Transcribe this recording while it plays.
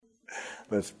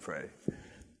Let's pray.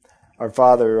 Our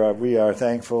Father, we are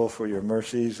thankful for your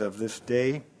mercies of this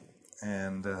day,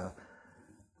 and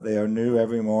they are new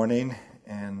every morning,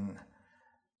 and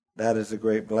that is a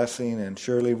great blessing, and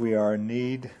surely we are in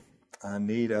need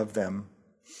of them.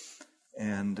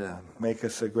 And make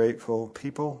us a grateful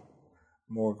people,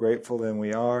 more grateful than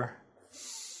we are.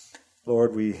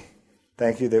 Lord, we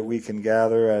thank you that we can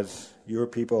gather as your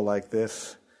people like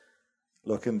this,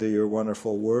 look into your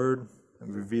wonderful word. It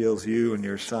reveals you and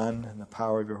your Son and the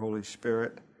power of your Holy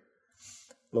Spirit.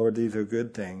 Lord, these are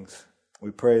good things. We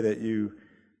pray that you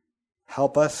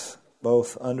help us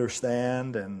both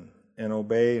understand and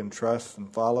obey and trust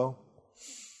and follow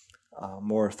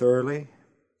more thoroughly.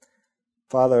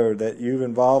 Father, that you've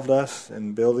involved us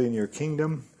in building your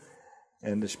kingdom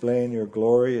and displaying your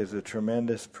glory is a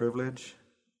tremendous privilege.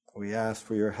 We ask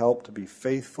for your help to be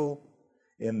faithful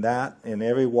in that, in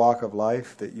every walk of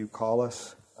life that you call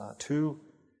us to,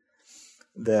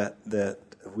 that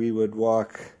we would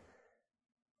walk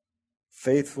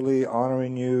faithfully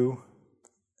honoring you,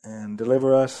 and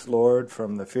deliver us, Lord,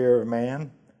 from the fear of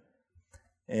man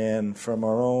and from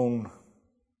our own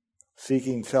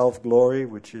seeking self-glory,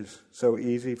 which is so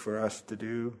easy for us to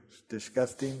do. It's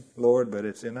disgusting, Lord, but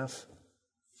it's in us.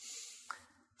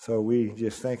 So we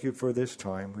just thank you for this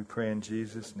time. We pray in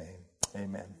Jesus' name.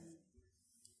 Amen.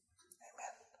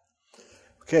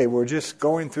 Okay, we're just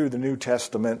going through the New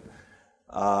Testament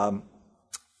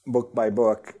book by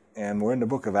book, and we're in the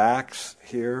book of Acts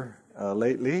here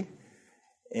lately,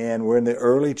 and we're in the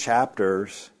early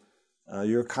chapters.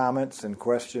 Your comments and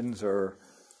questions are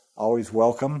always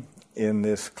welcome in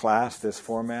this class, this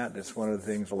format. That's one of the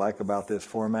things I like about this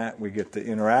format. We get to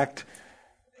interact,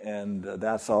 and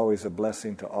that's always a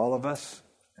blessing to all of us.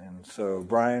 And so,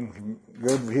 Brian,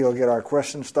 good, he'll get our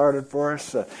questions started for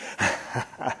us.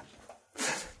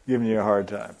 Giving you a hard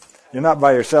time. You're not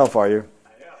by yourself, are you?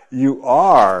 I am. You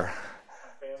are.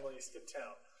 My family's to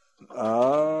town.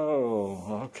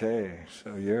 Oh, okay.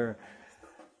 So you're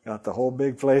got the whole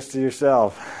big place to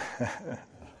yourself.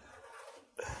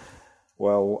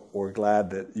 Well, we're glad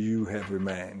that you have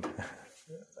remained.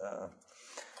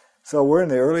 So we're in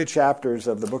the early chapters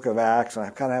of the book of Acts, and I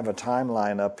kind of have a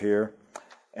timeline up here.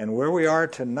 And where we are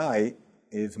tonight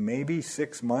is maybe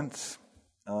 6 months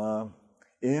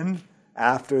in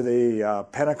after the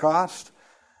Pentecost,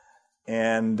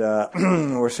 and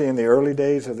we're seeing the early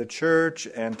days of the church,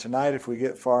 and tonight, if we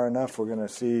get far enough, we're going to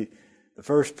see the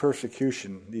first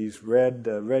persecution. These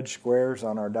red squares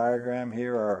on our diagram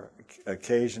here are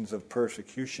occasions of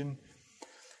persecution,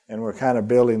 and we're kind of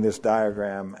building this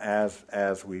diagram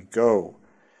as we go.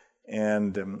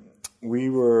 And we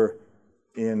were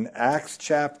in Acts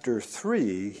chapter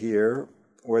 3 here,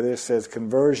 where this says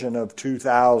conversion of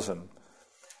 2,000.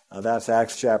 That's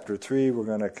Acts chapter 3. We're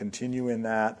going to continue in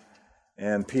that.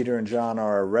 And Peter and John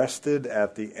are arrested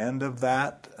at the end of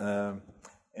that.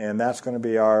 And that's going to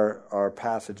be our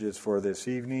passages for this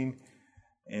evening.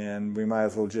 And we might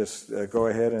as well just go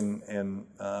ahead and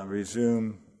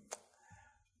resume.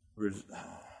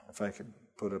 If I could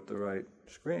put up the right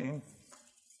screen,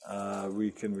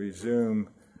 we can resume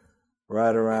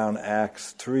right around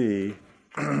Acts 3.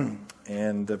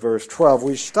 And verse 12,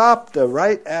 we stopped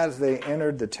right as they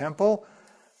entered the temple.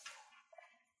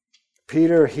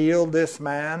 Peter healed this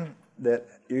man that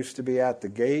used to be at the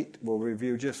gate. We'll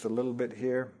review just a little bit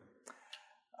here.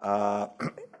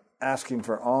 Asking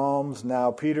for alms.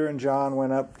 Now Peter and John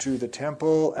went up to the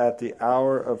temple at the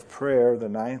hour of prayer, the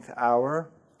 9th hour.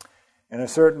 And a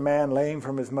certain man lame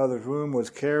from his mother's womb was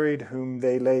carried, whom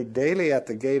they laid daily at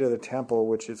the gate of the temple,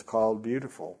 which is called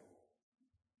Beautiful,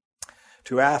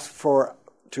 to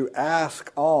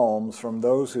ask alms from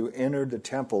those who entered the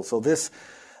temple. So this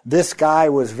guy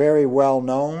was very well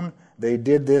known. They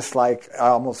did this like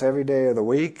almost every day of the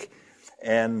week.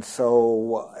 And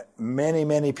so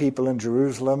many people in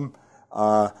Jerusalem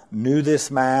knew this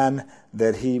man,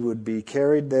 that he would be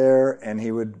carried there and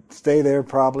he would stay there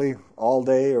probably all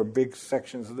day or big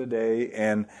sections of the day.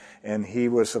 And he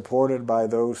was supported by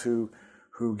those who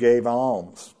gave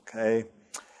alms. Okay.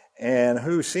 And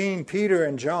who, seeing Peter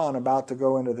and John about to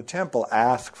go into the temple,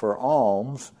 asked for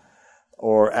alms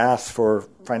or asked for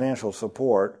financial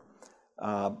support.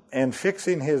 And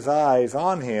fixing his eyes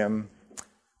on him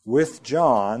with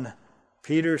John,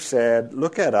 Peter said,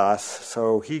 "Look at us."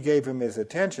 So he gave him his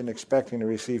attention, expecting to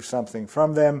receive something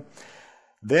from them.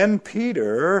 Then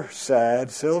Peter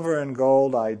said, "Silver and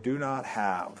gold I do not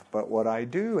have, but what I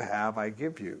do have I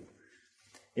give you.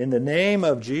 In the name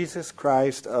of Jesus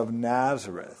Christ of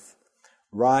Nazareth,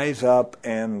 rise up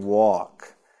and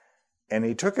walk." And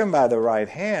he took him by the right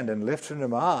hand and lifted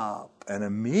him up, up, and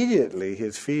immediately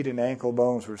his feet and ankle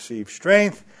bones received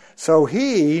strength. So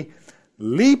he,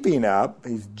 leaping up,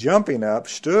 he's jumping up,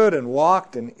 stood and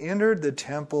walked and entered the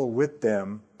temple with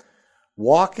them,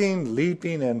 walking,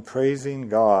 leaping, and praising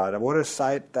God. What a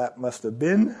sight that must have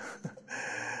been.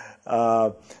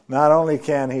 Not only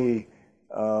can he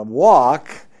walk,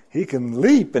 he can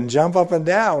leap and jump up and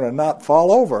down and not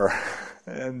fall over.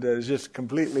 And it's just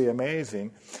completely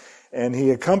amazing. And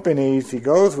he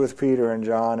goes with Peter and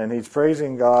John, and he's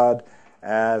praising God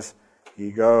as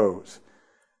he goes.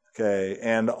 Okay,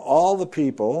 and all the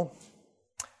people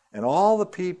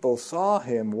saw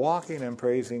him walking and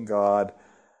praising God.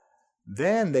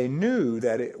 Then they knew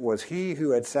that it was he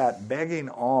who had sat begging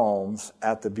alms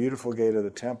at the beautiful gate of the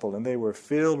temple, and they were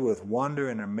filled with wonder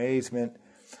and amazement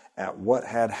at what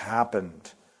had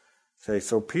happened. Okay,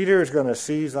 so Peter is going to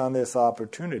seize on this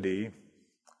opportunity.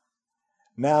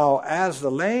 Now, as the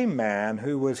lame man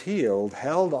who was healed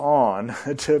held on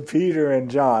to Peter and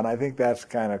John, I think that's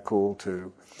kind of cool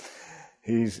too.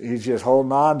 He's just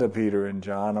holding on to Peter and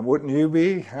John. Wouldn't you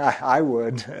be? I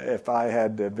would if I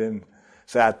had been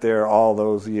sat there all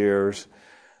those years.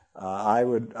 I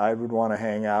would want to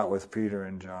hang out with Peter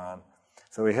and John.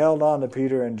 So he held on to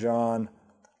Peter and John.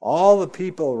 All the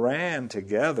people ran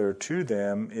together to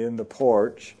them in the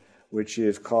porch, which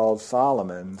is called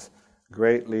Solomon's,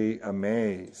 greatly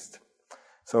amazed.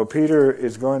 So Peter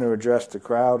is going to address the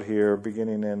crowd here,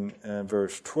 beginning in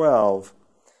verse 12,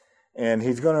 and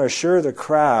he's going to assure the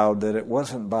crowd that it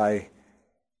wasn't by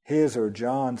his or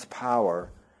John's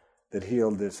power that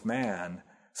healed this man.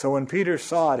 So when Peter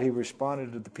saw it, he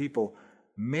responded to the people,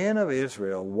 "Men of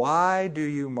Israel, why do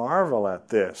you marvel at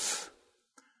this?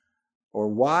 Or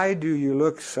why do you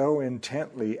look so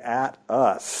intently at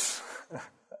us?"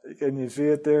 Can you see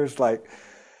it there? It's like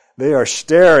they are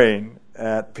staring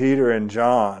at Peter and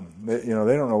John. They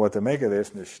don't know what to make of this,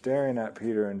 and they're staring at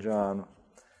Peter and John.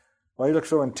 Why do you look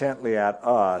so intently at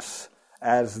us,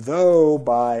 as though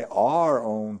by our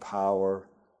own power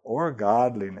or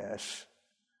godliness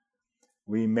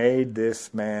we made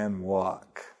this man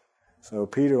walk? So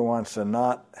Peter wants to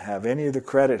not have any of the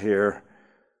credit here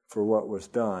for what was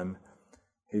done.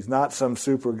 He's not some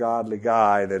super godly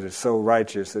guy that is so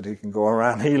righteous that he can go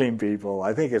around healing people.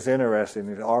 I think it's interesting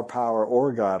that our power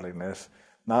or godliness,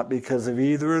 not because of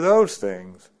either of those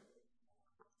things,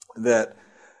 that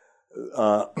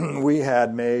we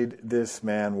had made this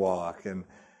man walk. And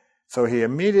so he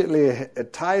immediately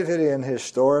ties it in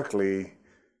historically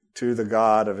to the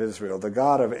God of Israel, the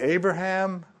God of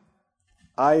Abraham,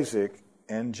 Isaac,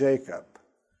 and Jacob,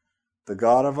 the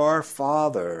God of our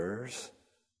fathers,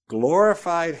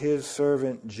 glorified his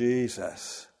servant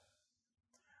Jesus,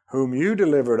 whom you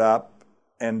delivered up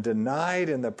and denied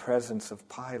in the presence of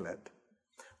Pilate,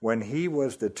 when he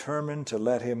was determined to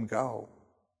let him go.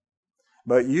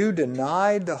 But you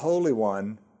denied the Holy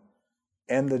One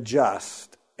and the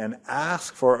just, and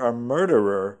asked for a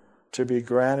murderer to be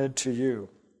granted to you,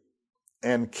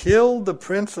 and killed the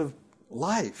Prince of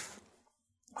Life,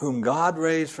 whom God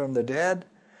raised from the dead,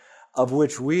 of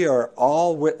which we are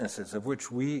all witnesses,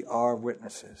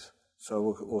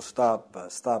 So we'll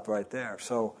stop right there.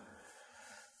 So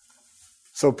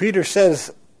Peter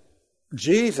says,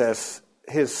 Jesus,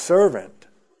 his servant,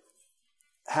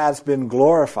 has been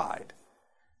glorified.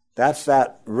 That's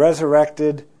that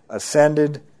resurrected,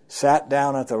 ascended, sat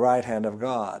down at the right hand of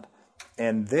God.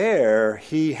 And there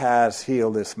he has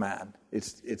healed this man.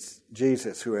 It's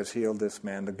Jesus who has healed this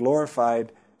man, the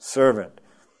glorified servant.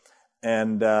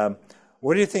 And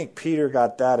what do you think Peter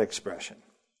got that expression?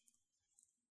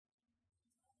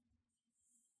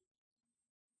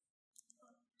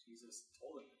 Jesus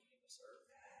told him he was served.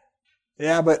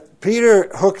 Yeah, but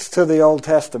Peter hooks to the Old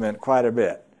Testament quite a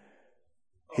bit.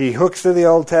 He hooks to the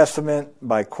Old Testament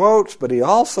by quotes, but he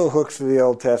also hooks to the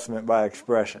Old Testament by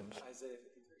expressions.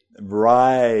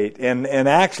 Right. And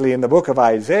actually in the book of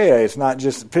Isaiah, it's not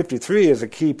just 53 is a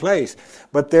key place,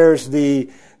 but there's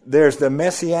the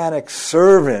messianic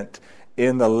servant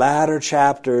in the latter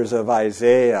chapters of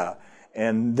Isaiah.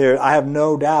 And I have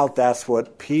no doubt that's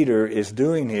what Peter is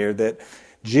doing here, that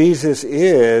Jesus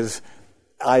is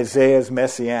Isaiah's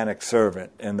messianic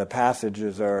servant. And the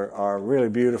passages are really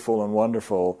beautiful and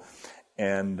wonderful.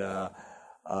 And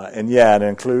it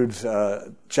includes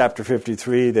chapter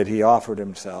 53 that he offered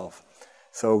himself.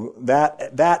 So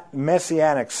that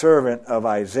messianic servant of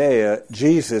Isaiah,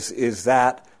 Jesus, is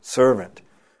that servant.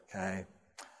 Okay,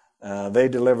 they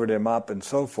delivered him up and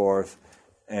so forth,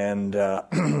 and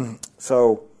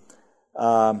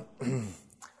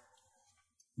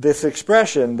this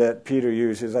expression that Peter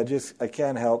uses, I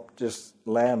can't help just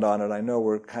land on it. I know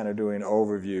we're kind of doing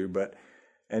overview,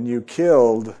 and you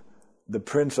killed the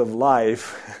Prince of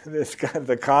Life. This kind of,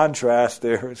 the contrast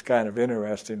there is kind of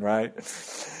interesting, right?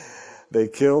 They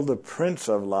killed the Prince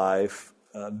of Life.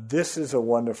 This is a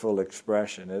wonderful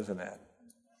expression, isn't it?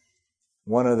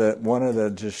 One of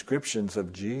the descriptions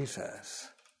of Jesus.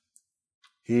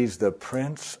 He's the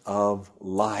Prince of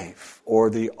Life, or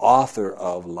the author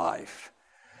of life.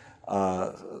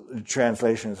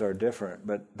 Translations are different,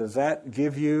 but does that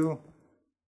give you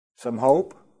some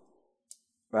hope?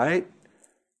 Right?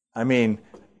 I mean,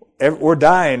 we're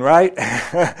dying, right?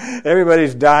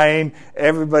 Everybody's dying.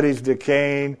 Everybody's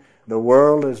decaying. The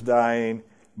world is dying.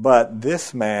 But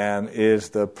this man is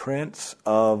the Prince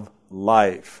of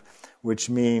Life, which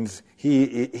means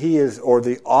he is, or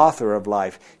the author of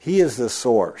life. He is the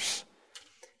source.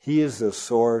 He is the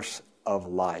source of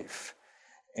life.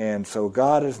 And so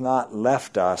God has not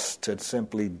left us to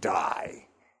simply die,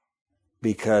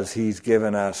 because he's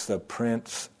given us the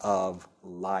Prince of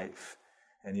Life.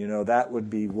 And you know, that would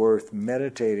be worth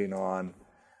meditating on.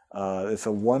 It's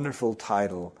a wonderful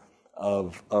title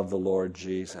of the Lord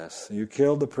Jesus. You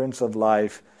killed the Prince of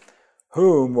Life,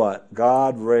 whom what?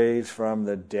 God raised from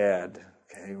the dead.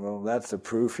 Okay, well, that's the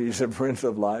proof he's the Prince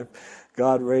of Life.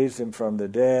 God raised him from the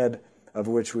dead, of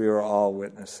which we are all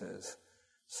witnesses.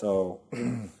 So,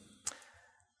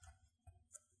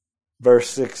 verse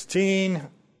 16,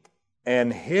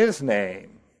 and his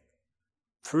name,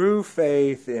 through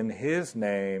faith in his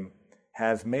name,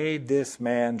 has made this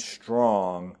man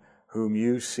strong, whom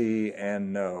you see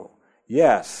and know.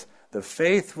 Yes, the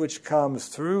faith which comes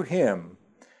through him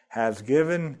has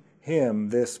given him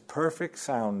this perfect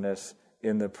soundness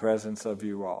in the presence of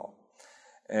you all.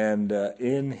 And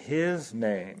in his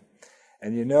name.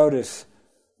 And you notice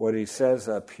what he says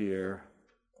up here.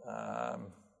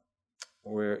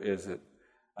 Where is it?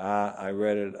 I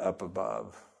read it up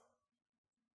above.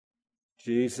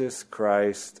 Jesus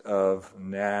Christ of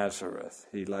Nazareth.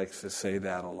 He likes to say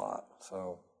that a lot.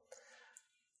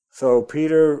 So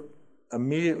Peter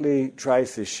immediately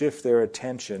tries to shift their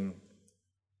attention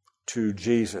to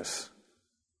Jesus,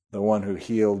 the one who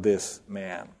healed this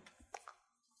man.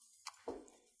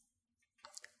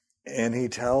 And he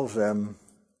tells them,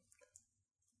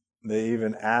 they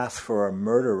even ask for a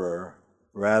murderer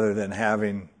rather than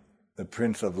having the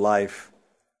Prince of Life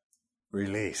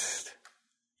released.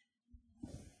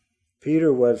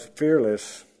 Peter was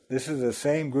fearless. This is the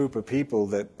same group of people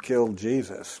that killed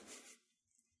Jesus.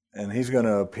 And he's going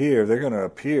to appear, they're going to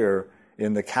appear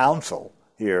in the council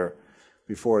here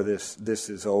before this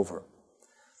is over.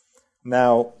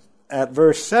 Now, at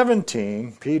verse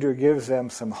 17, Peter gives them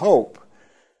some hope.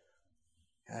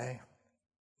 Okay?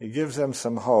 He gives them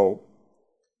some hope.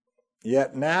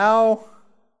 Yet now,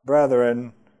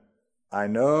 brethren, I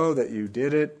know that you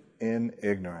did it in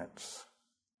ignorance,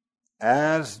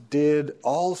 as did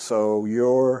also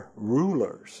your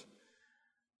rulers.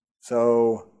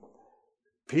 So,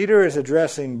 Peter is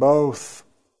addressing both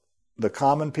the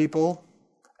common people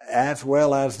as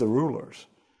well as the rulers.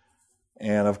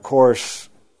 And of course,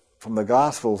 from the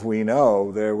Gospels we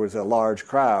know there was a large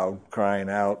crowd crying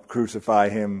out, crucify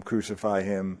him,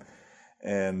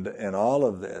 and all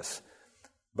of this.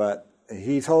 But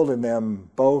he's holding them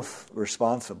both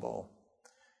responsible.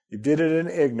 You did it in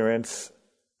ignorance,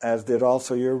 as did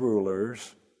also your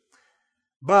rulers.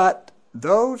 But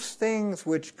those things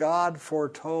which God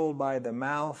foretold by the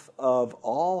mouth of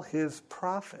all his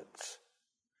prophets,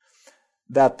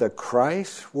 that the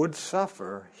Christ would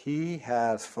suffer, he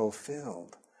has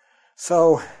fulfilled.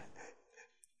 So,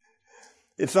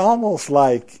 it's almost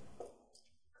like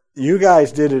you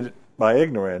guys did it by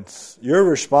ignorance. You're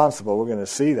responsible. We're going to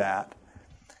see that.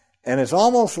 And it's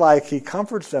almost like he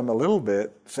comforts them a little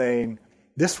bit, saying,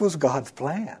 this was God's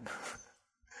plan.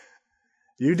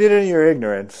 You did it in your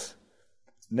ignorance.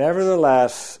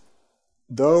 Nevertheless,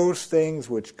 those things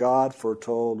which God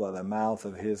foretold by the mouth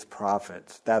of his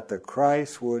prophets, that the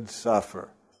Christ would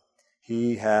suffer,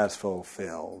 he has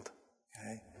fulfilled.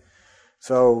 Okay?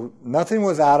 So nothing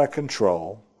was out of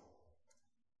control.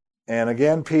 And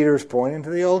again, Peter's pointing to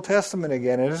the Old Testament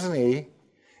again, isn't he?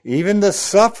 Even the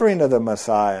suffering of the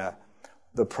Messiah,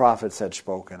 the prophets had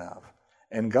spoken of.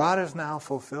 And God has now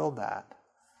fulfilled that.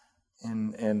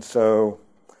 And so,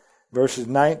 verses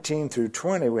 19 through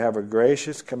 20, we have a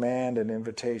gracious command and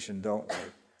invitation, don't we?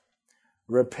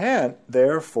 Repent,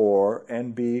 therefore,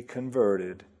 and be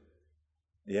converted.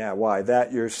 Yeah, why?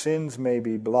 That your sins may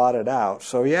be blotted out.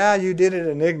 So yeah, you did it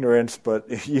in ignorance, but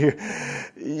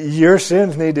your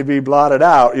sins need to be blotted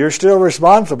out. You're still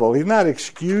responsible. He's not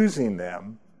excusing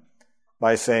them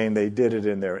by saying they did it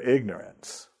in their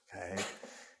ignorance. Okay?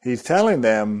 He's telling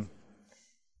them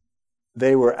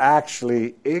they were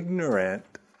actually ignorant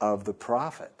of the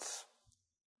prophets.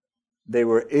 they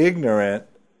were ignorant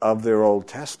of their Old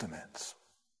Testaments.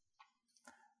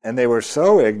 And they were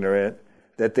so ignorant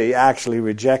that they actually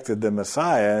rejected the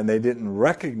Messiah, and they didn't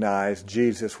recognize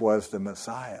Jesus was the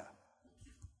Messiah.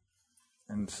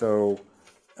 And so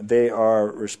they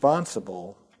are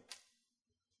responsible,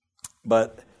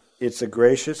 but it's a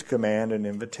gracious command and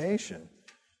invitation.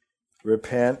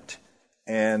 Repent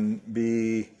and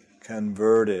be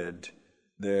converted,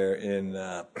 there in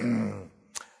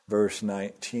verse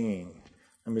 19.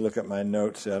 Let me look at my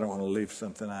notes. I don't want to leave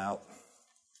something out.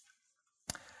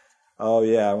 Oh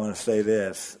yeah, I want to say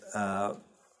this.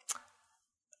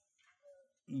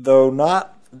 Though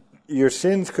not, your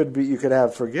sins could be, you could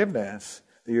have forgiveness,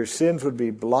 your sins would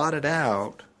be blotted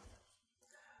out,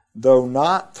 though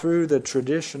not through the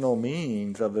traditional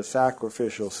means of the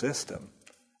sacrificial system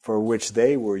for which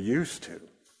they were used to.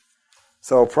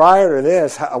 So prior to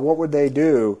this, what would they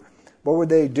do? What would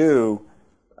they do?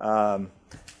 What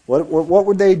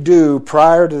would they do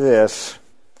prior to this?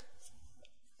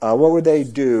 What would they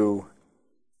do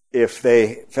if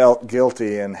they felt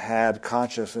guilty and had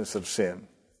consciousness of sin?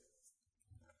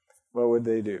 What would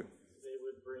they do? They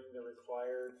would bring the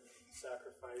required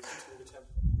sacrifice to the temple.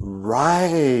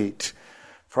 Right.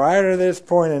 Prior to this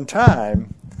point in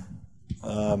time,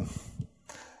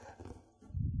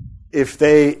 if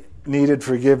they needed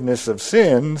forgiveness of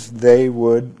sins, they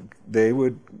would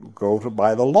go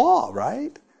by the law,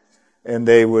 right? And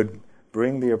they would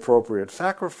bring the appropriate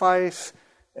sacrifice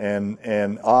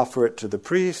and offer it to the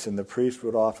priest, and the priest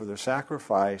would offer the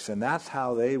sacrifice, and that's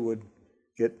how they would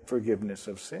get forgiveness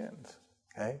of sins.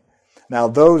 Okay? Now,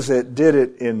 those that did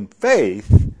it in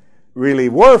faith really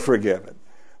were forgiven,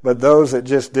 but those that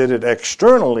just did it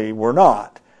externally were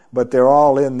not. But they're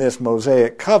all in this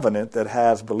Mosaic covenant that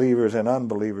has believers and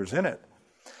unbelievers in it.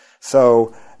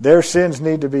 So their sins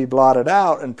need to be blotted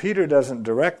out, and Peter doesn't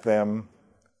direct them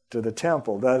to the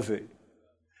temple, does he?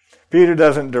 Peter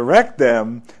doesn't direct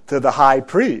them to the high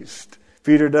priest.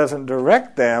 Peter doesn't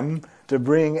direct them to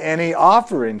bring any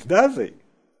offerings, does he?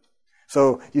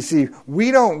 So, you see,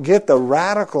 we don't get the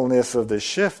radicalness of the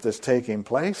shift that's taking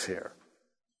place here.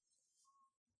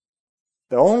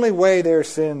 The only way their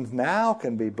sins now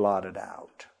can be blotted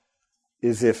out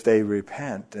is if they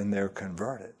repent and they're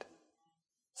converted.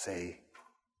 See?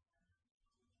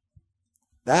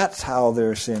 That's how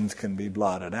their sins can be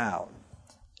blotted out.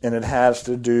 And it has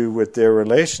to do with their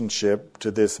relationship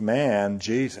to this man,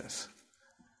 Jesus.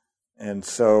 And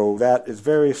so that is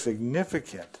very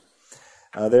significant.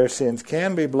 Their sins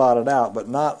can be blotted out, but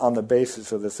not on the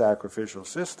basis of the sacrificial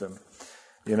system.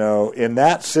 You know, in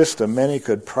that system, many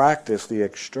could practice the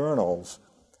externals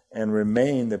and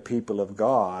remain the people of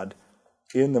God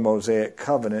in the Mosaic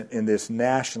covenant in this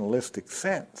nationalistic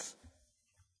sense.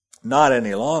 Not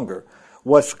any longer.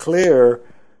 What's clear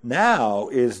now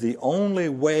is the only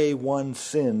way one's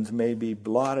sins may be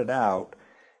blotted out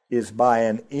is by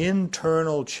an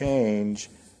internal change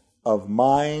of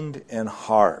mind and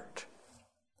heart.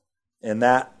 And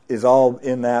that is all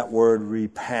in that word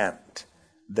repent,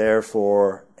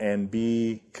 therefore, and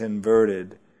be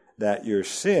converted, that your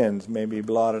sins may be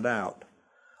blotted out.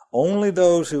 Only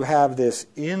those who have this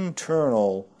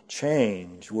internal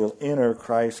change will enter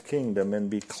Christ's kingdom and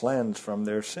be cleansed from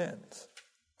their sins.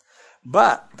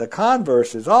 But the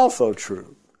converse is also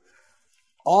true.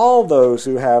 All those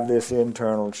who have this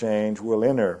internal change will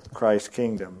enter Christ's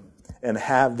kingdom and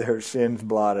have their sins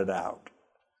blotted out.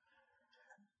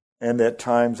 And that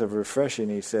times of refreshing,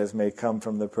 he says, may come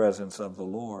from the presence of the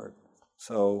Lord.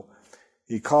 So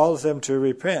he calls them to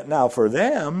repent. Now for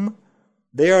them,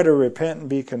 they are to repent and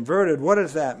be converted. What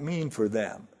does that mean for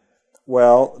them?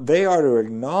 Well, they are to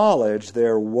acknowledge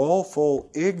their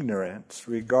woeful ignorance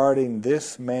regarding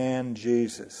this man,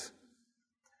 Jesus.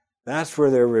 That's where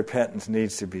their repentance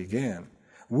needs to begin.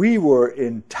 We were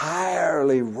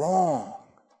entirely wrong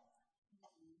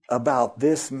about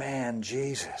this man,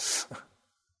 Jesus.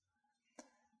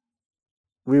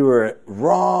 We were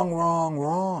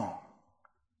wrong.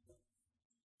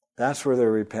 That's where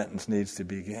their repentance needs to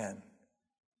begin.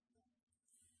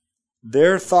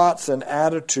 Their thoughts and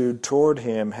attitude toward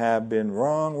him have been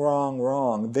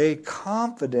wrong. They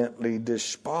confidently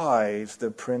despise the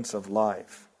Prince of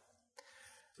Life.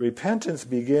 Repentance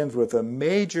begins with a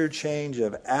major change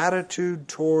of attitude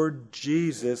toward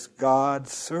Jesus,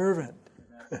 God's servant.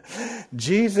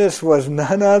 Jesus was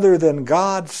none other than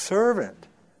God's servant.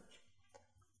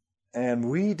 And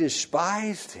we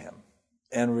despised him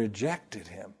and rejected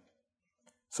him.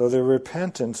 So their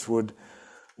repentance would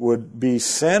be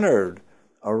centered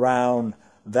around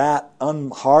that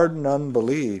hardened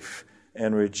unbelief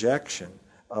and rejection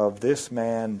of this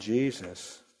man,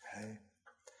 Jesus. Okay?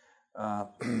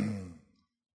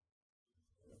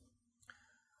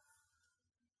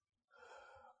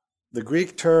 The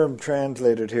Greek term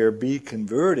translated here, be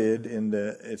converted,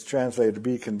 it's translated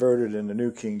be converted in the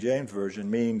New King James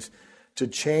Version, means to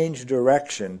change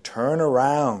direction, turn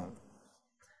around.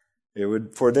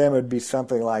 For them, it would be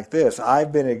something like this.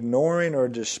 I've been ignoring or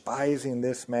despising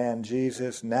this man,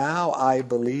 Jesus. Now I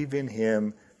believe in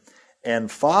him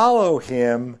and follow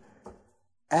him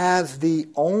as the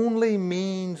only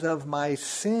means of my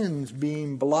sins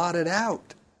being blotted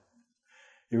out.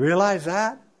 You realize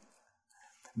that?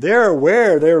 They're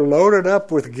aware they're loaded up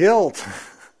with guilt.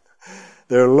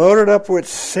 They're loaded up with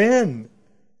sin.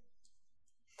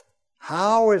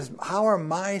 How are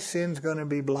my sins going to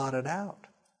be blotted out?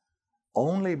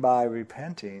 Only by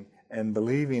repenting and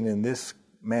believing in this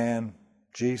man,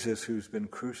 Jesus, who's been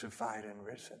crucified and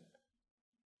risen.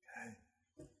 Okay?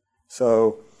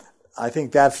 So I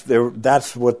think that's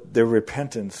what their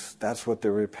repentance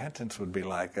would be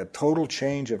like, a total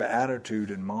change of attitude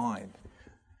and mind,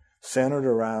 centered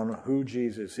around who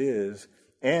Jesus is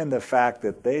and the fact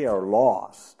that they are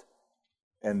lost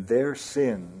and their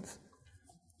sins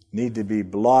need to be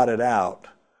blotted out.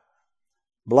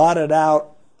 Blotted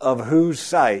out of whose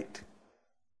sight?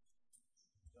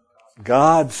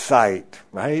 God's sight,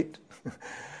 right?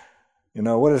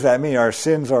 What does that mean? Our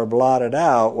sins are blotted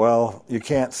out. Well, you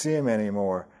can't see them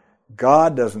anymore.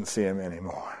 God doesn't see them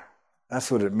anymore.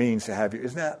 That's what it means to have you.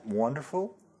 Isn't that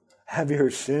wonderful? Have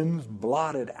your sins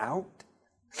blotted out?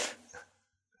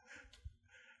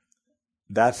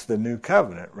 That's the new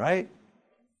covenant, right?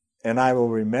 And I will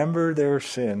remember their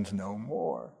sins no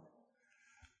more.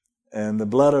 And the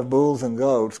blood of bulls and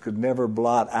goats could never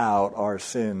blot out our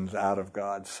sins out of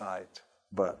God's sight.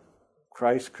 But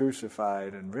Christ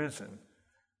crucified and risen,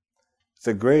 it's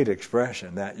a great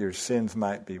expression that your sins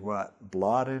might be what?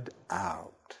 Blotted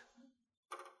out.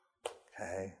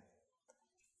 Okay?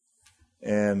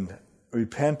 And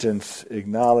repentance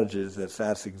acknowledges that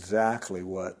that's exactly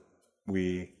what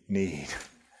we need.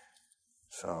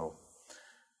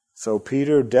 So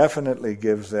Peter definitely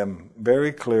gives them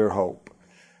very clear hope.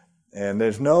 And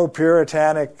there's no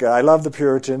Puritanic, I love the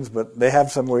Puritans, but they have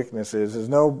some weaknesses. There's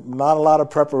not a lot of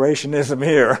preparationism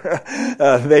here.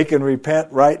 They can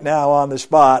repent right now on the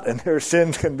spot, and their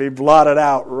sins can be blotted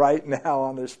out right now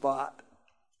on the spot.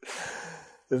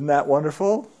 Isn't that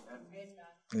wonderful?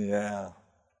 Yeah.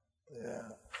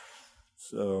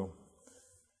 So,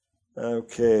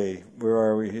 okay, where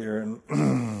are we here?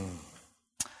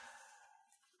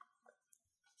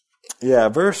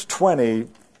 Verse 20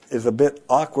 is a bit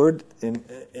awkward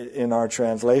in our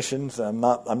translations. I'm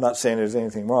not saying there's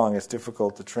anything wrong. It's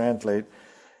difficult to translate,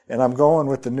 and I'm going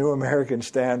with the New American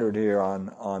Standard here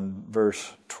on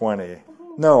verse 20.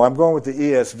 No, I'm going with the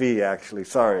ESV actually.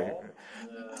 Sorry.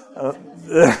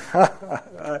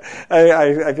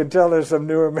 I can tell there's some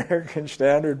New American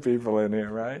Standard people in here,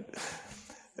 right?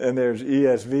 And there's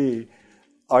ESV.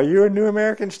 Are you a New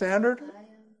American Standard? I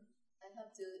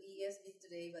have the ESV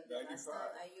today, but the last time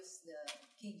I used the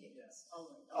King James.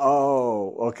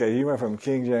 Oh, okay. You went from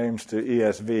King James to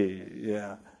ESV.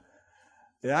 Yeah,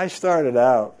 I started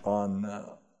out on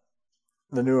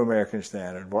the New American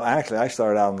Standard. Well, actually, I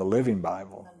started out on the Living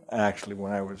Bible, actually,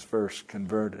 when I was first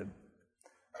converted.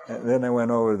 And then I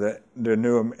went over the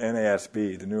new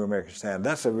NASB, the New American Standard.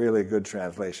 That's a really good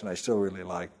translation. I still really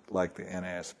like the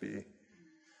NASB.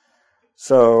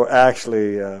 So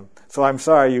actually, so I'm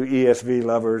sorry, you ESV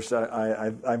lovers.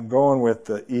 I'm going with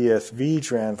the ESV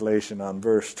translation on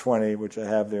verse 20, which I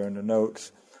have there in the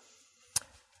notes.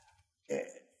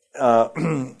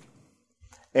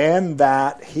 And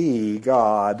that he,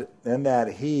 God, and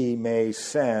that he may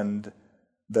send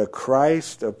the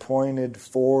Christ appointed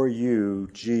for you,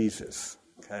 Jesus.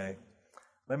 Okay,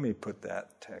 let me put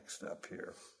that text up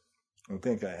here. I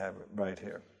think I have it right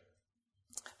here.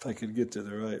 If I could get to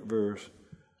the right verse.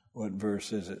 What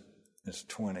verse is it? It's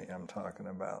 20 I'm talking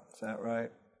about. Is that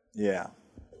right? Yeah.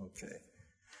 Okay.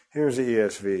 Here's the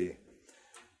ESV.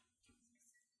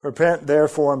 Repent,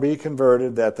 therefore, and be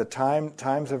converted, that the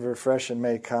times of refreshing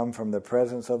may come from the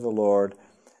presence of the Lord,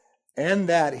 and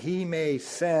that he may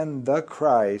send the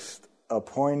Christ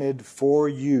appointed for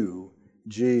you,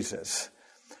 Jesus.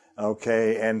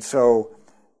 Okay, and so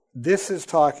this is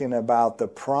talking about the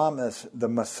promise. The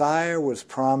Messiah was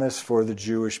promised for the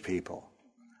Jewish people.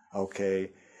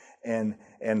 Okay, and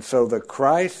so the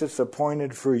Christ that's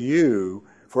appointed for you,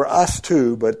 for us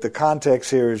too, but the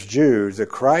context here is Jews. The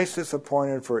Christ that's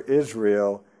appointed for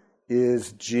Israel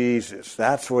is Jesus.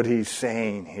 That's what he's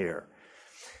saying here.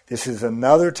 This is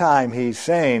another time he's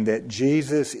saying that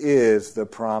Jesus is the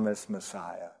promised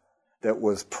Messiah that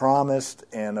was promised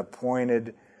and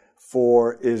appointed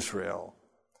for Israel.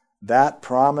 That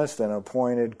promised and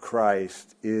appointed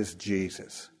Christ is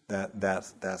Jesus.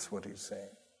 That's what he's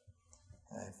saying.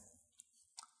 Okay.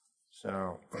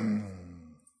 So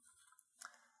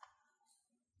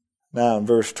now in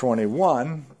verse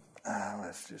 21,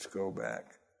 let's just go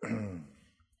back.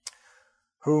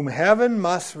 Whom heaven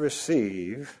must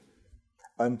receive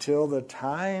until the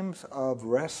times of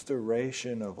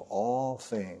restoration of all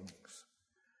things,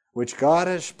 which God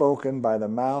has spoken by the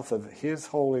mouth of his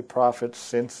holy prophets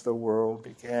since the world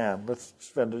began. Let's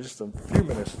spend just a few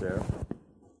minutes there.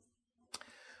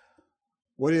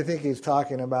 What do you think he's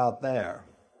talking about there?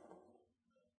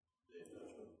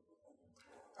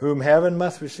 Whom heaven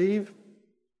must receive?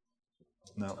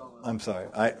 No, I'm sorry.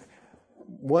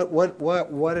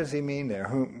 What does he mean there?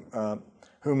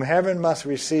 Whom heaven must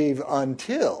receive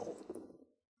until.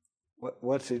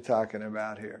 What's he talking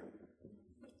about here?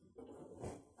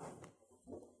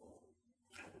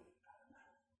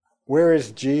 Where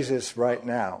is Jesus right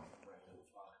now?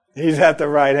 He's at the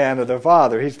right hand of the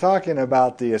Father. He's talking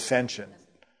about the ascension,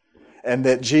 and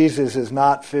that Jesus is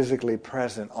not physically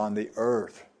present on the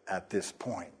earth at this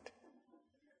point.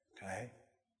 Okay?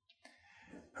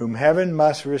 Whom heaven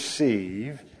must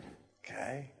receive,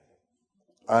 okay,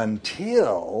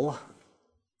 until,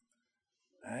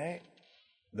 right,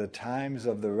 the times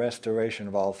of the restoration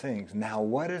of all things. Now,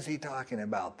 what is he talking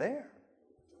about there?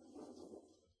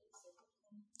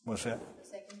 What's that?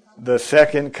 The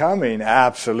second coming,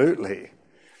 absolutely.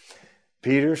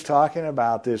 Peter's talking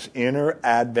about this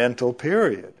inter-advental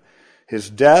period. His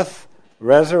death,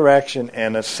 resurrection,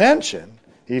 and ascension.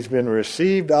 He's been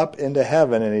received up into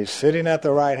heaven, and he's sitting at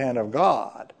the right hand of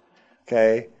God.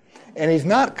 Okay? And he's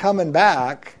not coming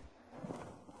back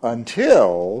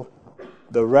until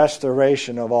the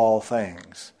restoration of all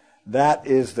things. That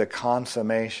is the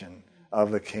consummation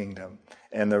of the kingdom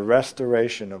and the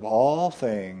restoration of all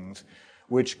things,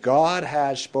 which God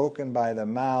has spoken by the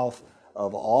mouth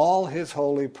of all his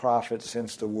holy prophets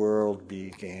since the world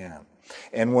began.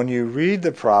 And when you read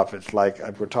the prophets, like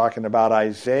we're talking about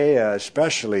Isaiah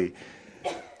especially,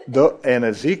 and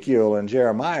Ezekiel and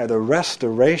Jeremiah, the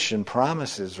restoration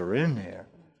promises are in there.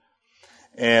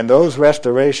 And those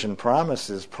restoration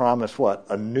promises promise what?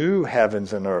 A new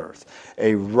heavens and earth,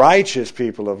 a righteous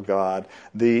people of God,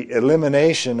 the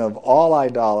elimination of all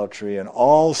idolatry and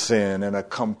all sin, and a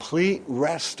complete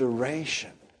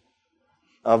restoration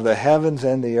of the heavens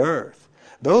and the earth.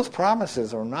 Those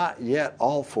promises are not yet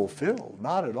all fulfilled,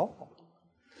 not at all.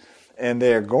 And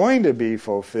they're going to be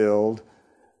fulfilled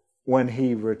when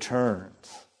he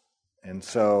returns. And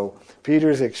so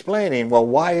Peter's explaining, well,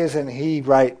 why isn't he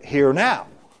right here now?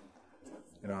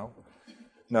 You know?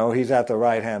 No, he's at the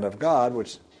right hand of God,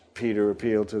 which Peter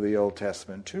appealed to the Old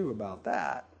Testament too about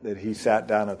that he sat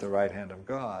down at the right hand of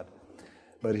God.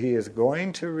 But he is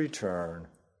going to return,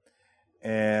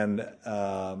 and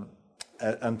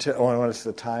until when it's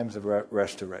the times of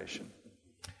restoration.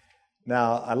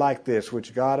 Now, I like this,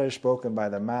 which God has spoken by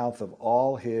the mouth of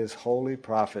all his holy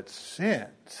prophets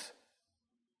since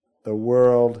the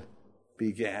world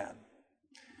began.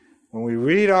 When we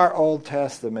read our Old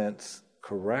Testaments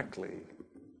correctly,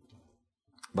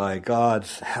 by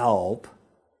God's help,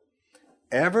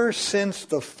 ever since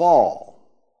the fall,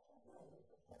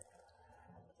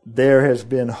 there has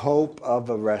been hope of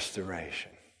a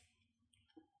restoration.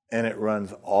 And it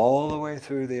runs all the way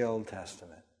through the Old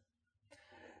Testament.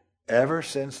 Ever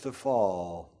since the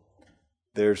fall,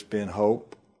 there's been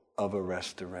hope of a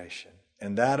restoration.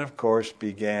 And that, of course,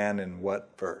 began in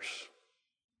what verse?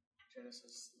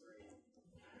 Genesis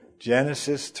 3.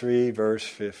 Genesis 3, verse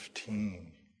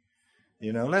 15.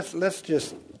 You know, let's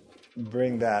just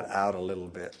bring that out a little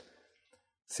bit.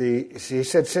 See, he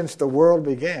said, since the world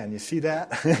began. You see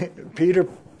that? Peter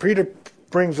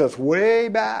brings us way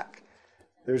back.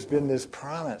 There's been this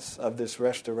promise of this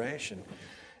restoration.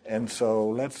 And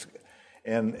so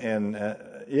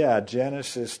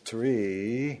Genesis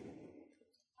 3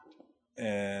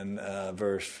 and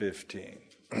verse 15.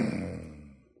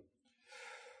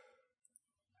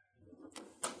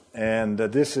 And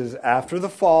this is after the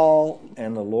fall,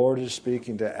 and the Lord is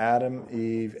speaking to Adam,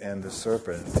 Eve, and the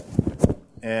serpent.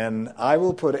 And I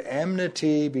will put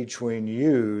enmity between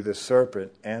you, the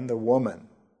serpent, and the woman,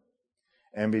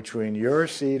 and between your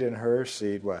seed and her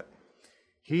seed, what?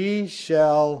 He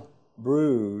shall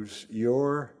bruise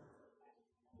your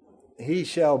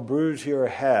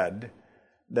head,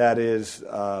 that is,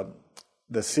 the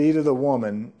seed of the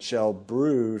woman shall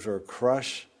bruise or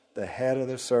crush the head of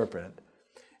the serpent,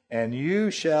 and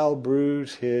you shall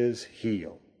bruise his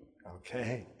heel.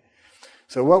 Okay?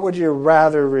 So what would you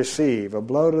rather receive, a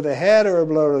blow to the head or a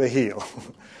blow to the heel?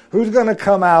 Who's going to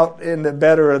come out in the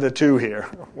better of the two here?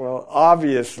 Well,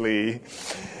 obviously,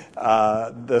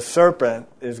 the serpent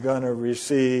is going to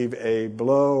receive a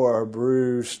blow or a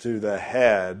bruise to the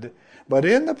head, but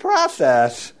in the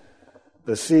process,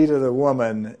 the seed of the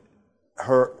woman,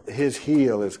 his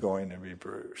heel is going to be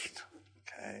bruised.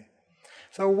 Okay?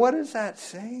 So what is that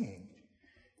saying?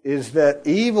 Is that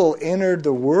evil entered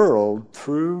the world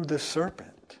through the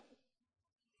serpent.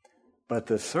 But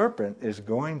the serpent is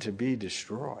going to be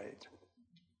destroyed.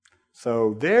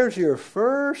 So there's your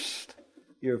first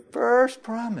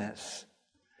promise,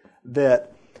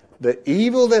 that the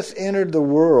evil that's entered the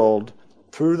world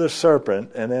through the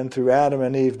serpent and then through Adam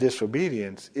and Eve's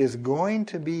disobedience is going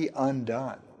to be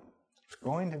undone. It's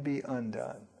going to be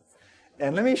undone.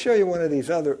 And let me show you one of these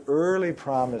other early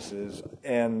promises.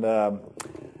 And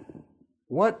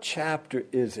what chapter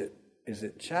is it? Is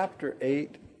it chapter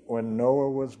 8 when Noah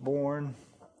was born?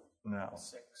 No.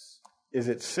 6. Is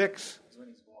it 6? Is when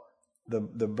he's born.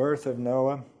 The birth of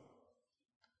Noah?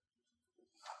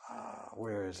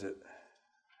 Where is it?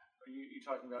 Are you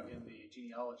talking about in the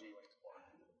genealogy when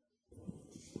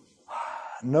he's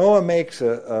born? Noah makes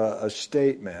a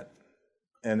statement,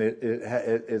 and it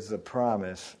is a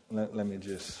promise. Let me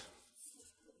just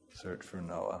search for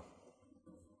Noah.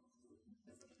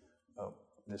 Oh,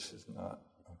 this is not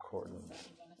accordance.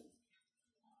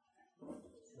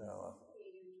 Noah.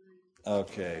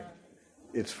 Okay.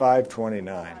 It's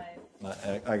 529.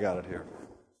 I got it here.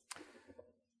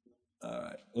 All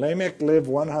right. Lamech lived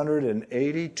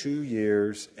 182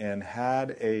 years and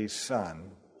had a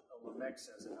son. Oh, Lamech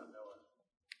says it, not Noah.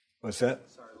 What's that?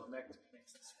 Sorry, Lamech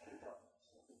makes this.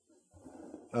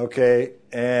 Okay,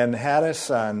 and had a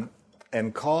son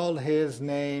and called his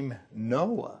name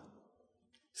Noah,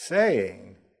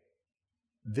 saying,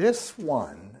 "This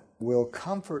one will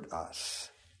comfort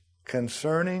us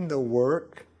concerning the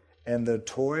work and the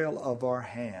toil of our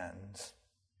hands,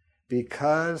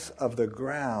 because of the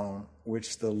ground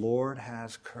which the Lord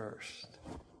has cursed."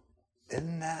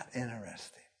 Isn't that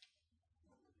interesting?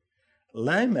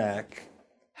 Lamech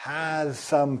has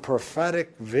some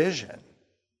prophetic vision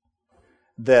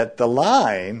that the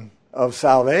line of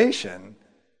salvation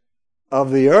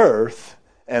of the earth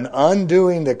and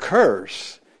undoing the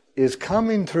curse is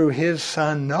coming through his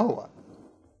son Noah.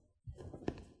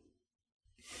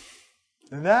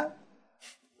 Isn't that?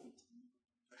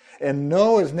 And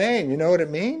Noah's name, you know what it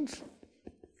means?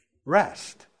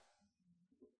 Rest.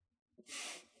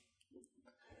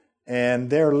 And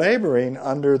they're laboring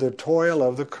under the toil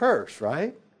of the curse,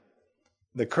 right?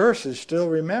 The curse is still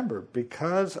remembered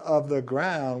because of the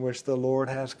ground which the Lord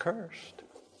has cursed.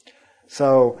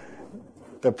 So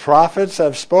the prophets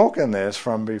have spoken this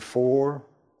from before,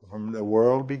 from the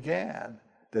world began,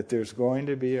 that there's going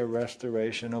to be a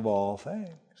restoration of all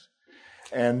things.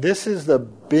 And this is the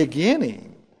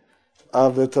beginning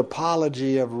of the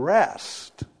typology of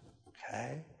rest,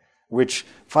 okay, which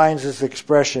finds its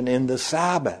expression in the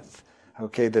Sabbath.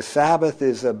 Okay, the Sabbath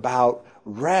is about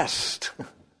rest.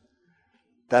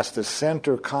 That's the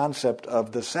center concept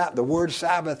of the Sabbath. The word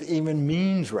Sabbath even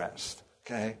means rest,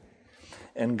 okay?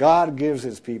 And God gives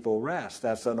his people rest.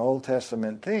 That's an Old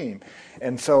Testament theme.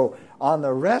 And so on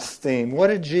the rest theme, what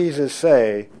did Jesus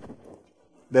say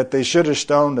that they should have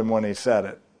stoned him when he said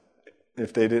it,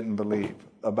 if they didn't believe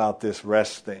about this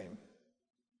rest theme?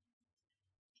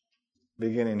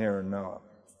 Beginning here in Noah.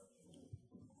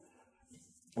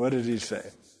 What did he say?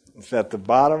 It's at the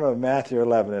bottom of Matthew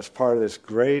 11. It's part of this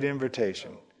great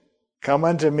invitation. Come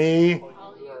unto me,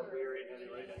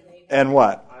 and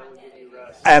what?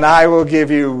 And I will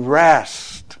give you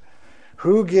rest.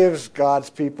 Who gives God's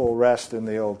people rest in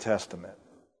the Old Testament?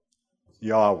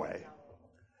 Yahweh.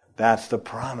 That's the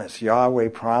promise. Yahweh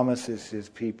promises his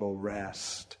people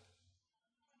rest.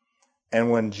 And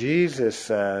when Jesus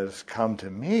says, "Come to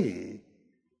me,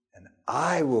 and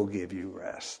I will give you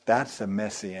rest," that's a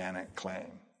messianic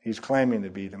claim. He's claiming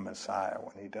to be the Messiah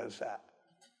when he does that.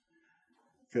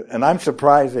 And I'm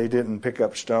surprised they didn't pick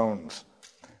up stones,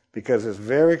 because it's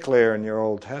very clear in your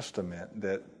Old Testament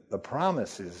that the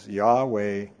promise is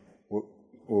Yahweh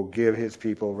will give his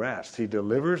people rest. He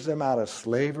delivers them out of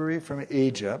slavery from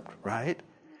Egypt, right?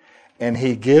 And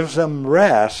he gives them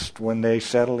rest when they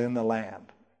settle in the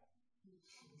land.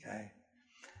 Okay?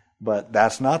 But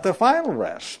that's not the final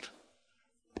rest.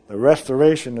 The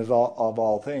restoration of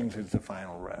all things is the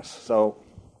final rest. So,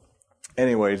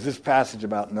 anyways, this passage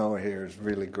about Noah here is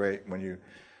really great when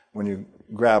you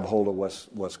grab hold of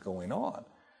what's going on.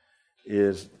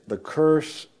 Is the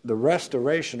curse, the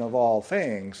restoration of all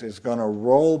things is going to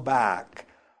roll back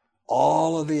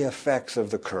all of the effects of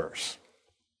the curse.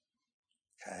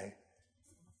 Okay?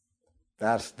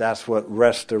 That's what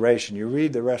restoration. You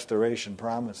read the restoration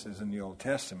promises in the Old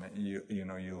Testament,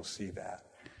 you'll see that.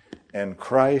 And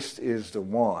Christ is the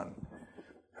one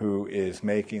who is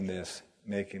making this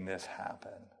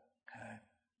happen. Okay.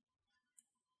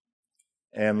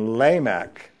 And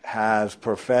Lamech has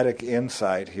prophetic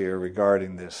insight here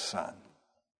regarding this son.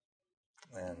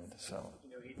 And so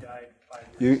he died 5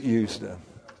 years. you used to.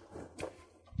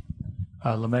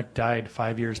 Lamech died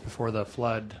 5 years before the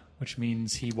flood, which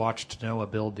means he watched Noah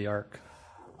build the ark.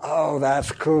 Oh,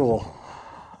 that's cool.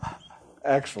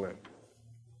 Excellent.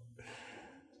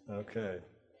 Okay.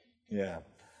 Yeah.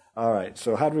 All right.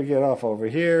 So how do we get off over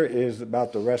here is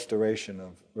about the restoration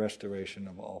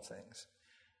of all things.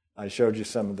 I showed you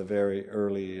some of the very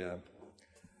early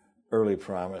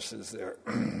promises there.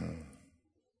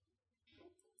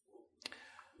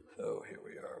 So here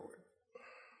we are.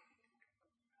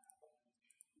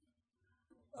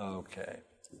 Okay.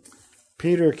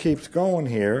 Peter keeps going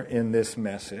here in this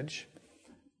message.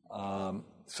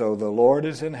 So the Lord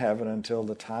is in heaven until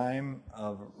the time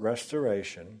of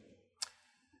restoration.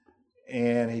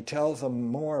 And he tells them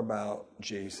more about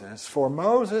Jesus. For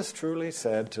Moses truly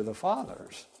said to the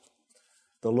fathers,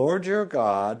 the Lord your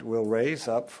God will raise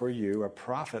up for you a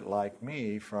prophet like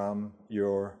me from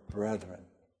your brethren.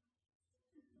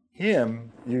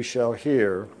 Him you shall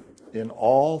hear in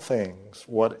all things,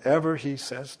 whatever he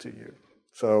says to you.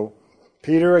 So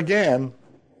Peter again,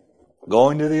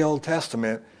 going to the Old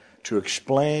Testament to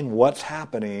explain what's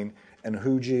happening and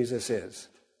who Jesus is.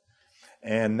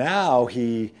 And now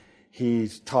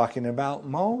he's talking about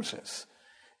Moses.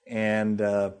 And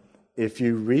if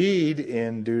you read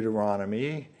in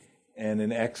Deuteronomy and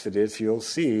in Exodus, you'll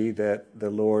see that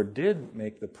the Lord did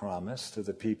make the promise to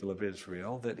the people of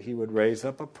Israel that he would raise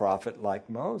up a prophet like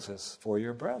Moses for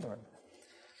your brethren.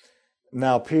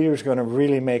 Now, Peter's going to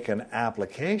really make an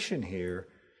application here,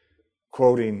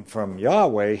 quoting from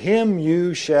Yahweh, him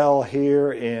you shall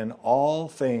hear in all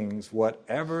things,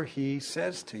 whatever he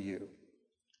says to you.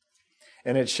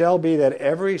 And it shall be that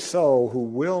every soul who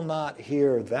will not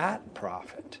hear that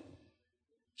prophet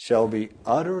shall be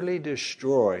utterly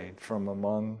destroyed from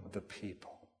among the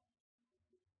people.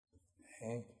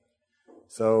 Okay?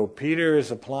 So Peter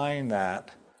is applying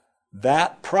that.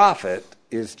 That prophet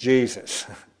is Jesus.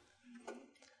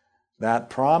 That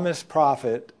promised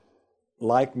prophet,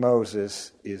 like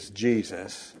Moses, is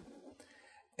Jesus.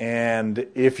 And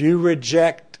if you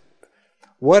reject,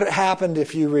 what happened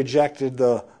if you rejected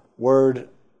the word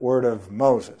of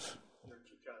Moses?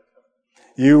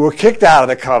 You were kicked out of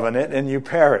the covenant and you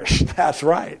perished. That's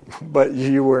right. But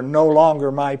you were no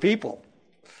longer my people.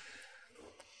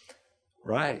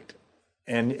 Right.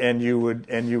 And you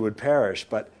would perish.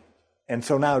 And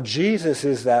so now Jesus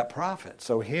is that prophet.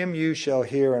 So him you shall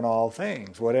hear in all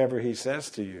things, whatever he says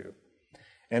to you.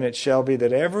 And it shall be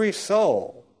that every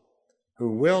soul who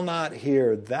will not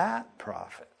hear that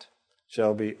prophet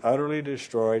shall be utterly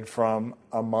destroyed from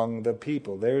among the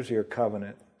people. There's your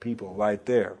covenant people right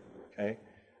there. Okay?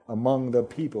 Among the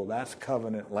people. That's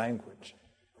covenant language.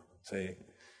 See?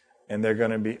 And they're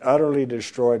going to be utterly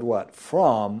destroyed what?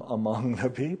 From among the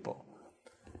people.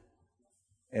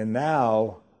 And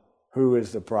now, who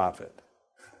is the prophet?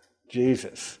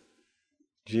 Jesus.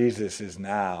 Jesus is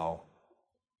now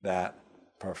that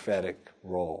prophetic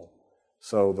role.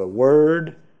 So the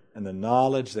word and the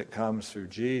knowledge that comes through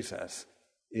Jesus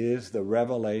is the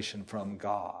revelation from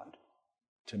God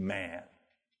to man.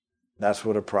 That's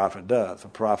what a prophet does. A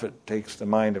prophet takes the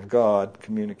mind of God,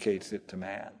 communicates it to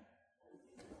man.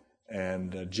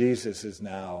 And Jesus is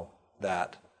now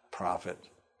that prophet,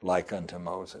 like unto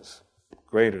Moses,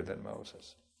 greater than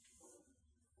Moses.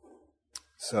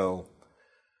 So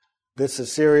this is a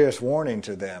serious warning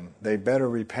to them. They better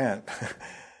repent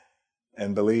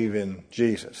and believe in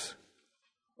Jesus,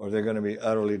 or they're going to be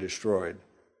utterly destroyed.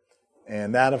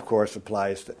 And that, of course,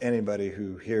 applies to anybody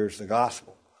who hears the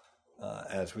gospel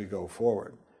as we go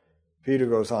forward. Peter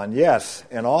goes on, yes,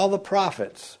 and all the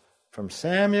prophets from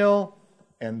Samuel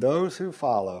and those who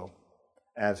follow,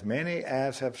 as many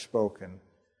as have spoken,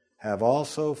 have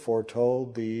also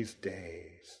foretold these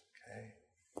days.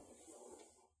 Okay?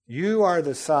 You are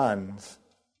the sons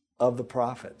of the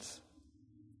prophets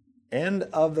and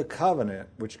of the covenant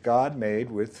which God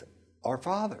made with our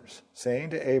fathers,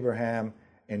 saying to Abraham,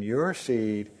 in your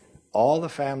seed all the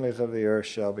families of the earth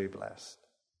shall be blessed.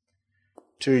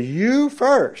 To you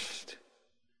first,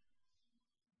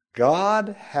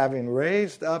 God, having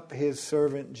raised up his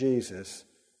servant Jesus,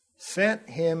 sent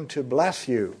him to bless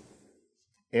you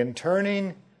in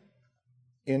turning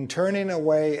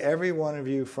away every one of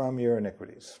you from your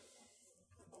iniquities.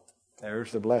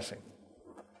 There's the blessing.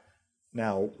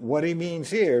 Now, what he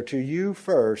means here, to you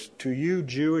first, to you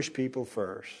Jewish people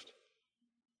first,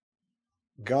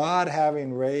 God,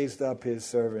 having raised up his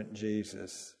servant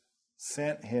Jesus,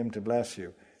 sent him to bless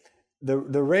you. The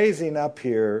raising up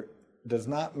here does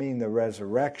not mean the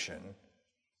resurrection.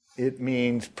 It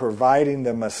means providing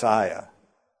the Messiah.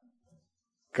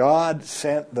 God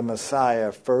sent the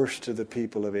Messiah first to the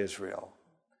people of Israel.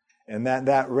 And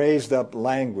that raised up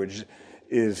language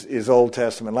is Old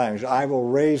Testament language. I will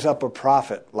raise up a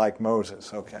prophet like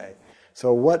Moses. Okay.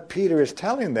 So what Peter is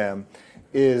telling them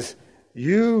is,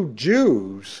 you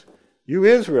Jews, you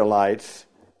Israelites,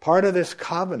 part of this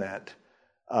covenant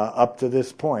up to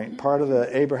this point, part of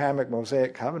the Abrahamic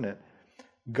Mosaic covenant,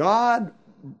 God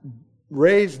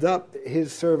raised up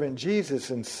his servant Jesus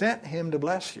and sent him to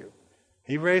bless you.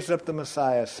 He raised up the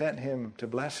Messiah, sent him to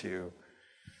bless you.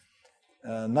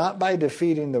 Not by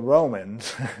defeating the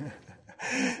Romans.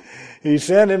 He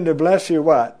sent him to bless you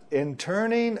what? In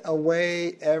turning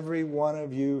away every one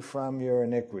of you from your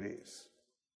iniquities.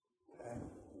 Okay.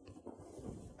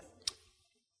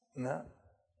 No.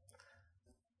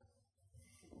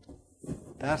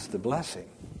 That's the blessing.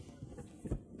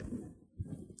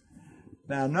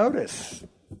 Now notice,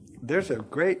 there is a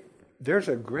great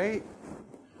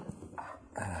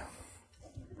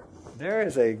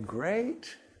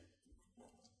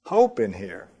hope in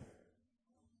here.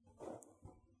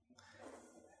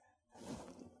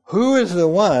 Who is the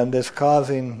one that's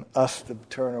causing us to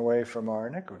turn away from our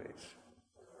iniquities?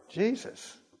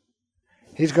 Jesus.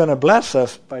 He's going to bless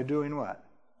us by doing what?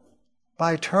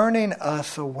 By turning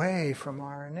us away from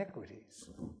our iniquities.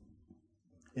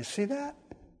 You see that?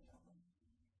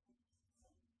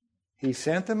 He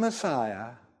sent the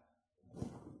Messiah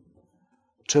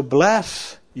to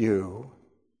bless you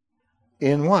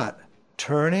in what?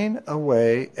 Turning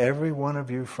away every one of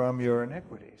you from your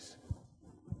iniquities.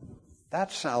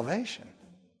 That's salvation.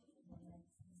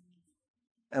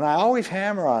 And I always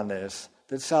hammer on this,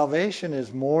 that salvation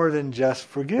is more than just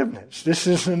forgiveness. This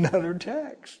is another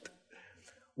text.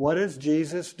 What does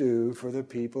Jesus do for the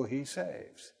people he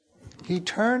saves? He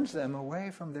turns them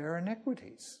away from their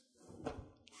iniquities.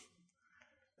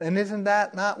 And isn't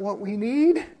that not what we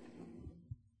need?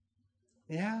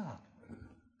 Yeah.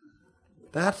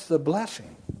 That's the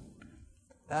blessing.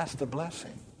 That's the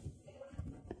blessing.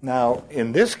 Now,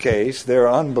 in this case, their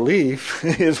unbelief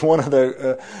is one of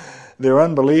their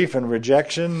unbelief and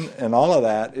rejection and all of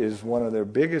that is one of their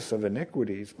biggest of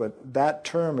iniquities. But that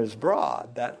term is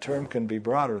broad. That term can be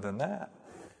broader than that.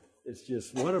 It's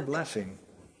just, what a blessing.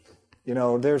 You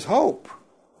know, there's hope.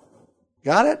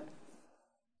 Got it?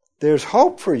 There's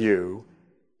hope for you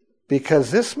because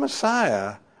this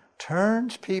Messiah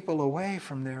turns people away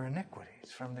from their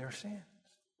iniquities, from their sins.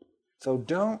 So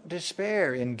don't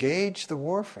despair. Engage the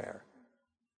warfare.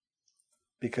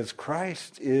 Because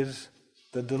Christ is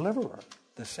the deliverer,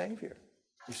 the Savior.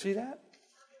 You see that?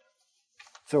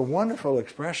 It's a wonderful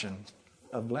expression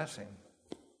of blessing.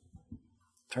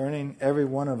 Turning every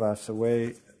one of us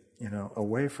away,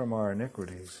 away from our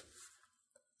iniquities.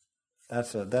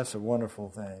 That's a wonderful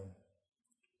thing.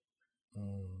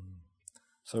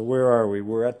 So where are we?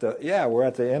 We're at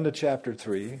the end of chapter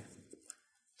 3.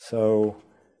 So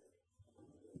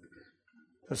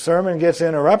the sermon gets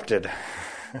interrupted.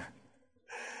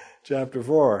 Chapter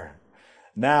 4.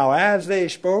 Now as they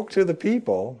spoke to the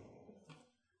people,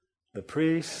 the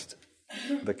priest,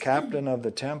 the captain of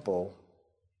the temple,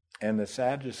 and the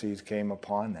Sadducees came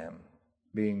upon them,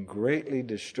 being greatly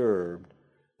disturbed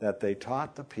that they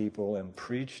taught the people and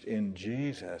preached in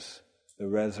Jesus the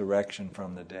resurrection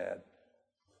from the dead.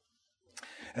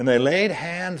 And they laid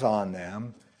hands on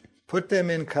them, put them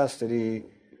in custody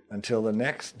until the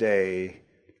next day,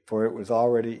 for it was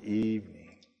already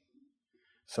evening.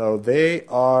 So they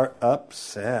are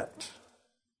upset.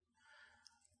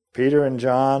 Peter and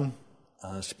John,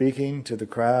 speaking to the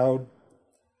crowd,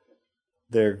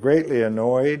 they're greatly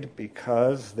annoyed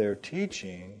because their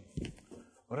teaching,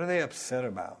 what are they upset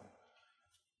about?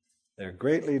 They're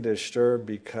greatly disturbed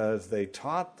because they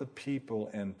taught the people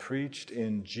and preached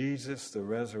in Jesus the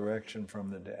resurrection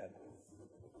from the dead.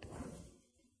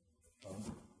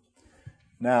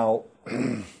 Now,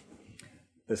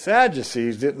 the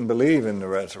Sadducees didn't believe in the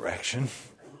resurrection,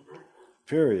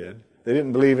 period. They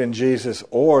didn't believe in Jesus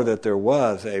or that there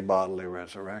was a bodily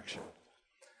resurrection.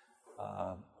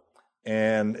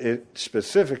 And it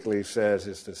specifically says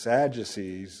it's the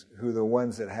Sadducees who are the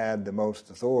ones that had the most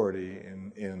authority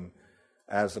in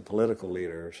as the political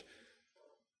leaders.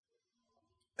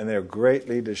 And they're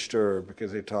greatly disturbed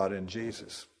because they taught in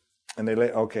Jesus. And they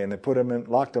put him in,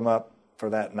 locked him up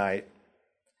for that night.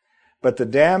 But the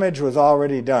damage was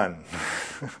already done.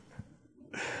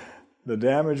 The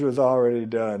damage was already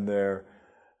done there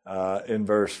in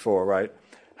verse 4, right?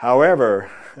 However,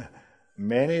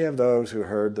 many of those who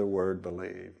heard the word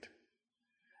believed.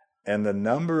 And the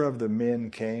number of the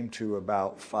men came to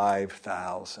about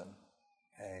 5,000.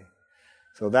 Okay?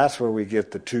 So that's where we get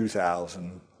the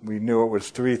 2,000. We knew it was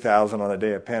 3,000 on the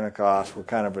day of Pentecost. We're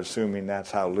kind of assuming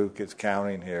that's how Luke is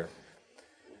counting here.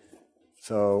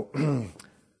 So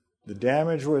the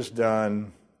damage was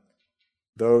done.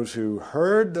 Those who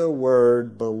heard the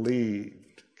word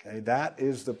believed. Okay, that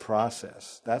is the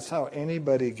process. That's how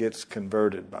anybody gets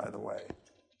converted, by the way.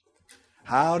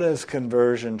 How does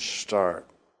conversion start?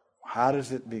 How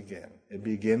does it begin? It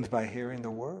begins by hearing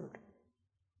the word.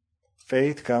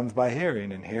 Faith comes by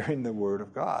hearing, and hearing the word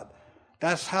of God.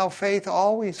 That's how faith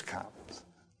always comes.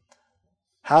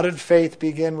 How did faith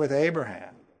begin with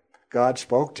Abraham? God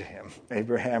spoke to him.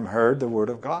 Abraham heard the word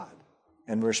of God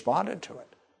and responded to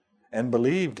it and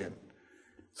believed him.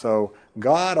 So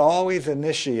God always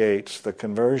initiates the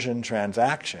conversion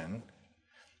transaction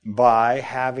by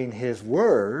having his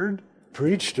word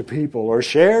preached to people or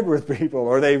shared with people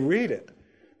or they read it.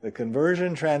 The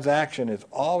conversion transaction is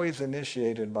always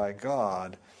initiated by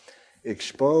God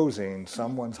exposing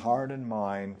someone's heart and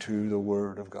mind to the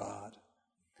word of God.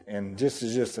 And this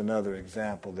is just another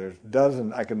example.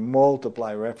 I can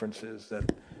multiply references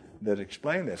that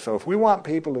explain this. So if we want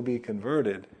people to be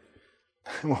converted,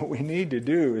 what we need to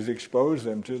do is expose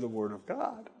them to the Word of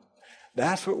God.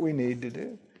 That's what we need to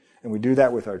do. And we do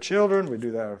that with our children, we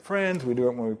do that with our friends, we do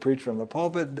it when we preach from the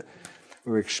pulpit.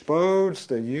 We expose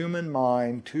the human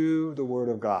mind to the Word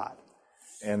of God.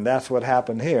 And that's what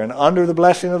happened here. And under the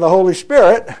blessing of the Holy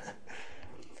Spirit,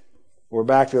 we're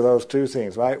back to those two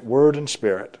things, right? Word and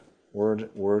Spirit.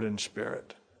 Word and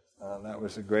Spirit. That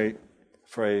was a great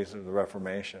phrase of the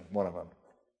Reformation, one of them.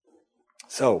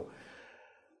 So,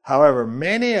 however,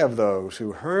 many of those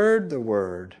who heard the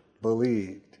word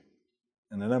believed,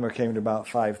 and the number came to about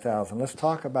 5,000. Let's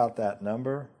talk about that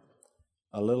number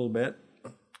a little bit.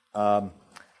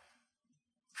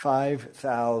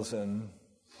 5,000.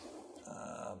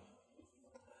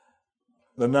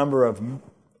 The number of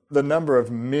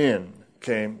men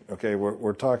came. Okay,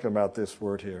 we're talking about this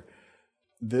word here.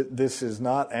 This is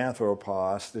not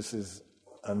anthropos. This is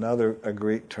a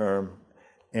Greek term.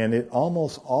 And it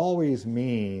almost always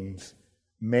means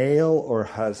male or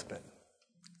husband.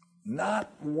 Not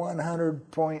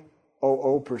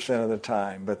 100.00% of the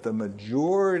time, but the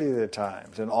majority of the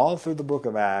times, and all through the book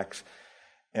of Acts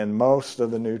and most of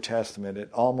the New Testament,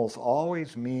 it almost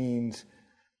always means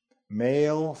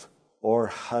males or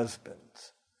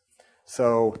husbands.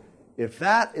 So if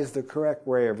that is the correct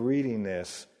way of reading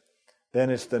this, then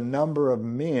it's the number of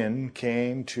men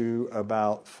came to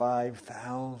about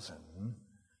 5,000.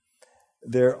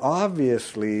 There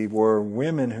obviously were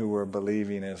women who were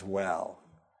believing as well.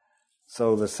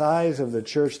 So the size of the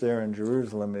church there in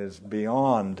Jerusalem is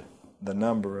beyond the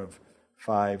number of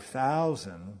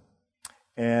 5,000.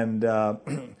 And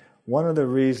one of the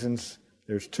reasons,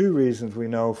 there's two reasons we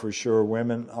know for sure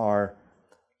women are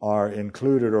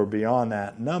included or beyond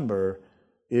that number,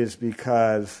 is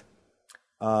because,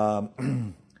 let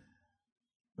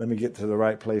me get to the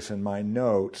right place in my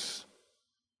notes.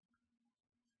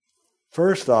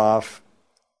 First off,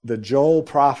 the Joel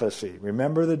prophecy.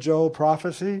 Remember the Joel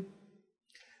prophecy?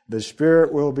 The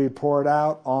Spirit will be poured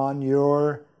out on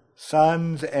your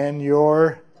sons and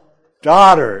your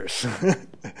daughters.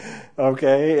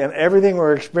 Okay? And everything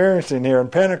we're experiencing here in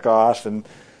Pentecost, and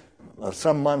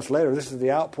some months later, this is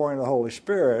the outpouring of the Holy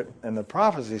Spirit, and the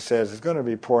prophecy says it's going to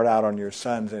be poured out on your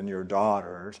sons and your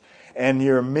daughters, and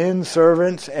your men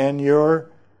servants and your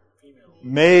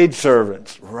maid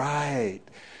servants. Right.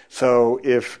 So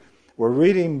if we're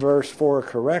reading verse 4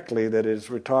 correctly, that is,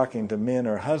 we're talking to men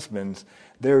or husbands,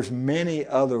 there's many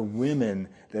other women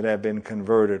that have been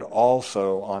converted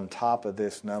also on top of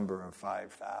this number of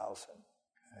 5,000.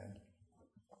 Okay.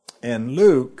 And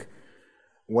Luke,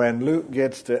 when Luke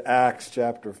gets to Acts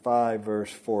chapter 5,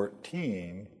 verse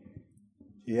 14,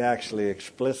 he actually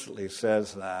explicitly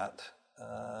says that.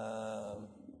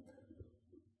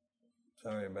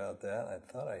 Sorry about that. I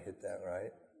thought I hit that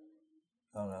right.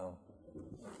 Oh no.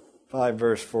 5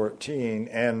 verse 14,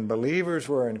 and believers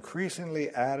were increasingly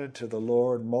added to the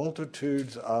Lord,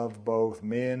 multitudes of both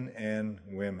men and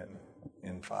women,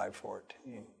 in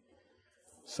 5:14.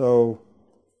 So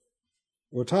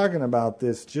we're talking about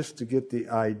this just to get the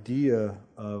idea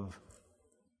of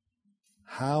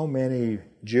how many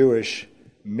Jewish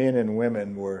men and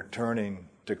women were turning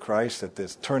to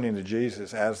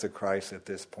Jesus as the Christ at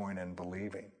this point and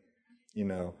believing. You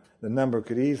know, the number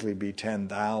could easily be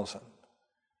 10,000.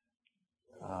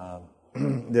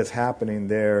 That's happening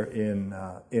there in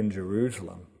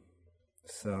Jerusalem.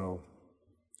 So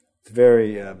it's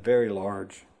very, very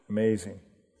large Amazing.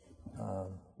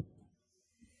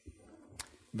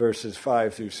 Verses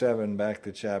 5 through 7, back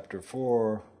to chapter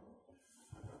 4.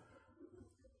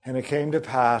 And it came to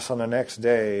pass on the next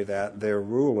day that their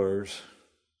rulers,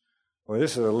 well,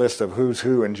 this is a list of who's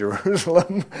who in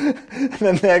Jerusalem.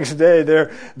 The next day,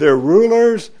 their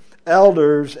rulers,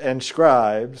 elders, and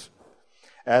scribes,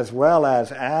 as well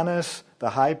as Annas the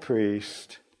high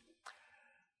priest,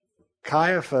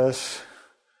 Caiaphas,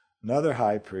 another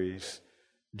high priest,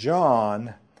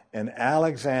 John, and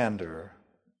Alexander,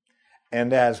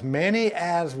 and as many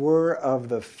as were of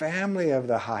the family of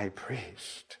the high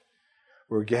priest,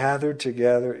 were gathered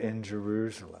together in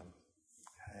Jerusalem.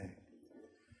 Okay.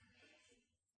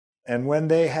 And when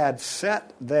they had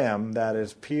set them, that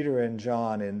is Peter and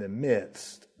John, in the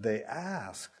midst, they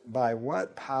asked, by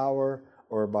what power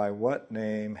or by what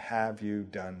name have you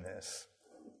done this?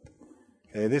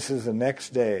 Okay, this is the next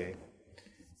day.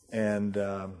 And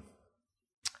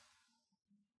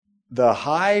the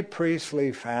high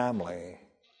priestly family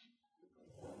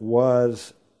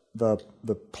was the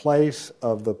place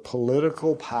of the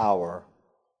political power,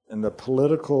 and the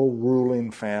political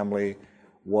ruling family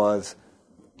was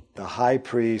the high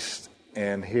priest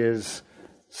and his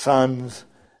sons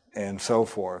and so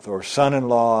forth, or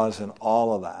son-in-laws and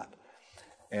all of that.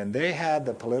 And they had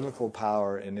the political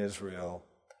power in Israel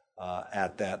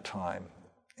at that time.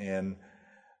 And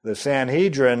the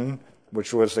Sanhedrin,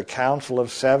 which was the Council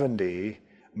of 70,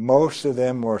 most of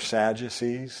them were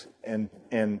Sadducees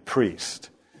and priests.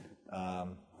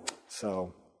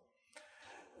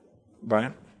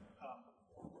 Brian?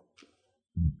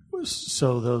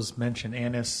 So those mentioned,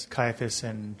 Annas, Caiaphas,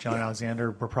 and John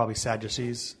Alexander, were probably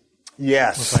Sadducees?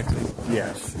 Yes. Most likely.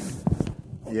 Yes.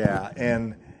 Yeah,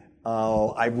 and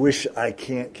I wish I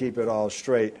can't keep it all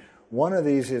straight. One of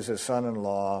these is a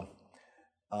son-in-law.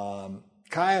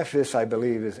 Caiaphas, I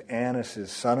believe, is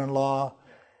Annas' son-in-law.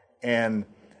 And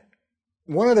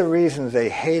one of the reasons they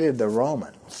hated the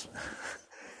Romans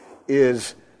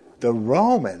is the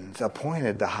Romans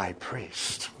appointed the high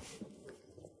priest.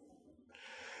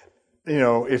 You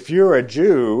know, if you're a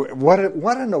Jew, what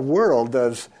in the world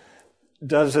does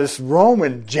this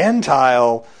Roman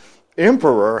Gentile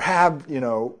emperor have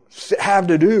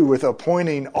to do with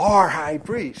appointing our high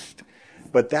priest?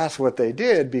 But that's what they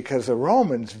did, because the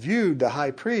Romans viewed the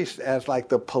high priest as like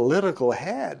the political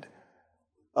head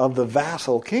of the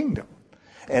vassal kingdom.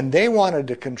 And they wanted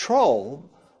to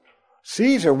control,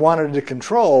 Caesar wanted to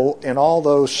control in all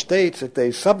those states that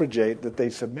they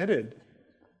submitted.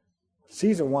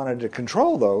 Caesar wanted to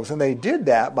control those, and they did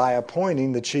that by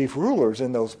appointing the chief rulers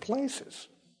in those places.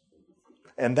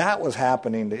 And that was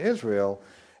happening to Israel.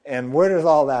 And where does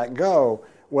all that go?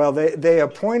 Well, they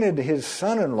appointed his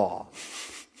son-in-law.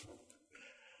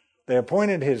 They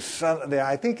appointed his son,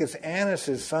 I think it's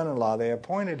Annas' son-in-law. They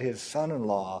appointed his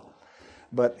son-in-law,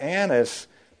 but Annas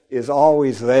is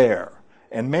always there.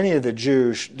 And many of the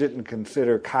Jews didn't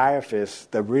consider Caiaphas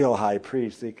the real high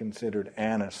priest. They considered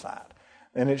Annas that.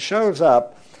 And it shows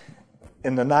up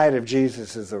in the night of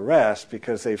Jesus' arrest,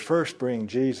 because they first bring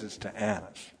Jesus to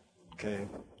Annas. Okay?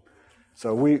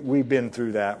 So we've been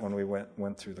through that when we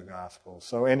went through the Gospels.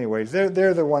 So anyways,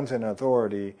 they're the ones in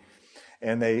authority,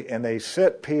 and they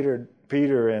set Peter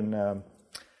and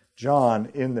John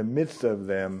in the midst of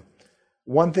them.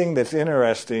 One thing that's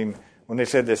interesting, when they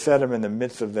said they set them in the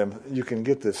midst of them, you can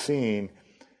get the scene.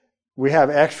 We have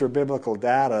extra biblical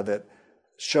data that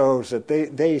shows that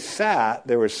they sat,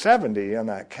 there were 70 on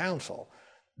that council.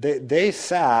 They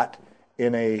sat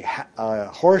in a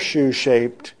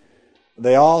horseshoe-shaped,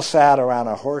 they all sat around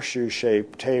a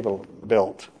horseshoe-shaped table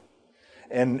built.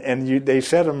 And they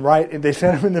set them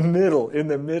in the middle, in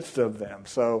the midst of them.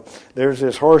 So there's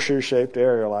this horseshoe-shaped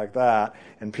area like that,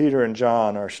 and Peter and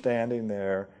John are standing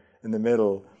there in the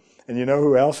middle. And you know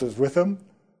who else is with them?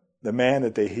 The man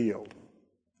that they healed.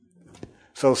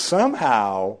 So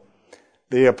somehow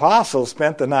the apostles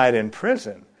spent the night in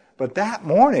prison, but that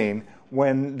morning,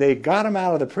 when they got him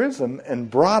out of the prison and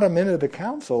brought him into the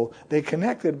council, they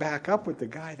connected back up with the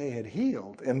guy they had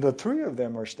healed, and the three of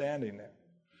them are standing there.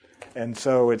 And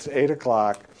so it's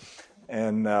 8:00,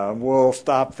 and we'll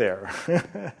stop there.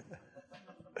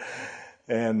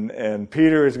 and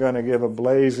Peter is going to give a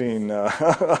blazing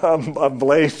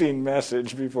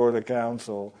message before the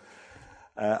council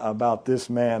about this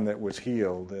man that was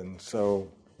healed. And so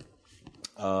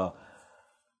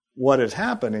what is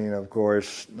happening,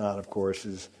 is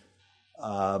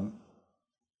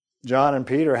John and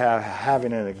Peter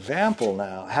having an example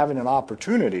now, having an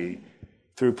opportunity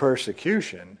through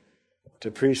persecution to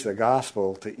preach the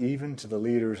gospel to the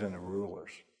leaders and the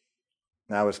rulers.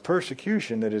 Now, it's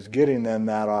persecution that is getting them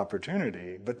that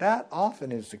opportunity, but that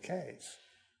often is the case.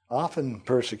 Often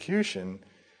persecution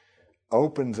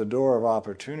opens a door of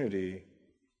opportunity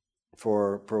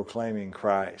for proclaiming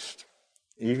Christ,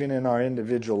 even in our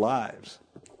individual lives.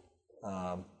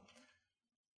 And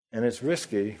it's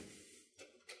risky,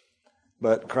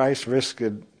 but Christ risked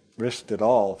it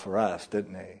all for us,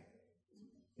 didn't he?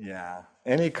 Yeah.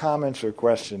 Any comments or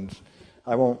questions?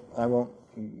 I won't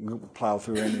plow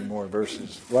through any more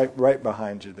verses. Right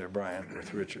behind you there, Brian,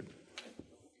 with Richard.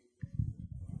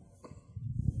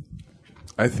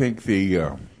 I think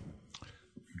the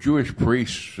Jewish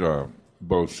priests,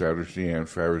 both Sadducee and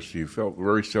Pharisee, felt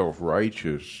very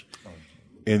self-righteous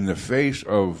in the face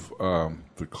of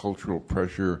the cultural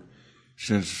pressure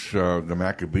since the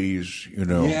Maccabees,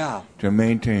 to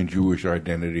maintain Jewish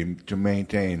identity, to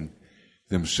maintain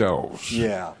themselves.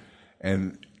 Yeah.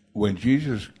 And when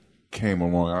Jesus came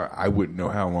along, I wouldn't know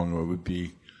how long it would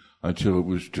be until it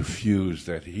was diffused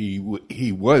that he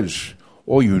was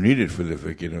all you needed for the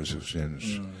forgiveness of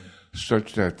sins,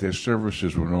 such that their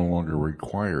services were no longer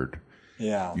required.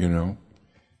 Yeah.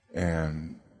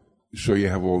 And so you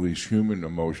have all these human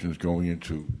emotions going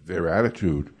into their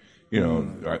attitude,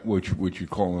 which you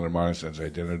call in a modern sense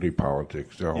identity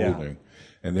politics they're holding,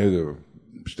 and they're the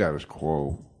status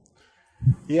quo.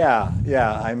 Yeah.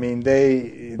 I mean,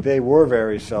 they were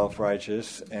very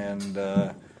self-righteous,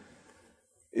 and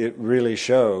it really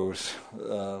shows.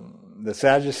 The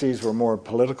Sadducees were more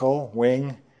political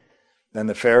wing than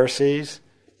the Pharisees.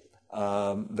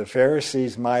 The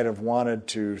Pharisees might have wanted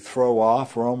to throw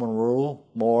off Roman rule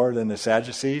more than the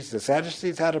Sadducees. The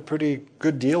Sadducees had a pretty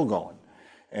good deal going,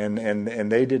 and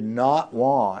they did not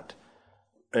want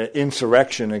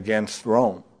insurrection against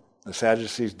Rome. The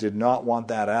Sadducees did not want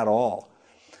that at all.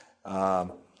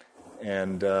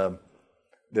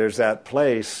 There's that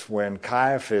place when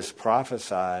Caiaphas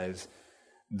prophesies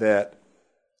that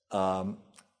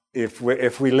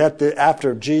if we let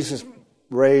after Jesus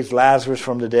raised Lazarus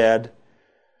from the dead,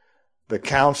 the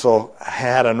council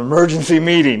had an emergency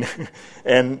meeting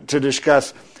and to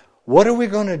discuss what are we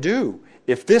going to do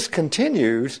if this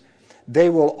continues. They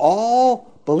will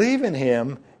all believe in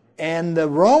him, and the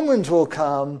Romans will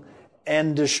come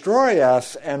and destroy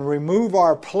us and remove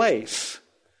our place.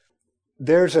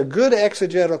 There's a good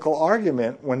exegetical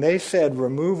argument when they said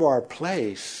remove our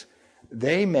place,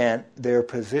 they meant their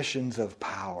positions of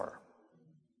power,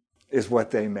 is what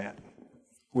they meant,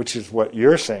 which is what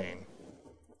you're saying,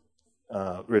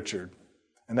 Richard.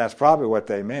 And that's probably what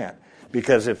they meant.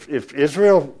 Because if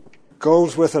Israel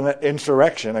goes with an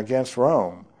insurrection against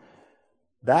Rome,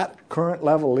 that current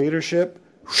level leadership,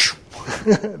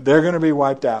 they're going to be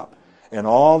wiped out. And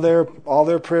all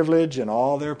their privilege and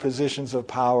all their positions of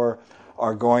power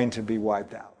are going to be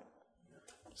wiped out.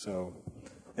 So,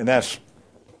 and that's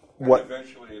what... And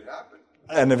eventually it happened.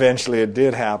 And eventually it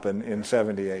did happen in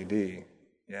 70 AD.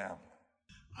 Yeah.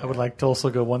 I would like to also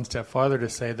go one step farther to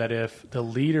say that if the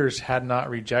leaders had not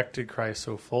rejected Christ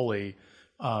so fully,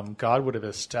 God would have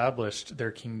established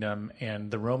their kingdom,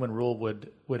 and the Roman rule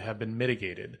would have been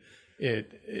mitigated.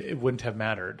 It wouldn't have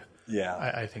mattered.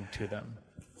 Yeah. I think, to them.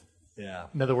 Yeah.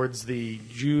 In other words, the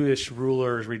Jewish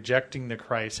rulers rejecting the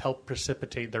Christ helped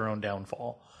precipitate their own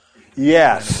downfall.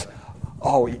 Yes.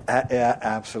 Oh,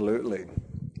 absolutely.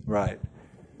 Right.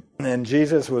 And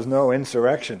Jesus was no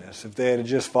insurrectionist. If they had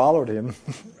just followed him.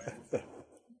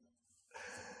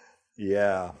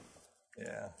 Yeah.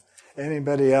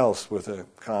 Anybody else with a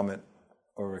comment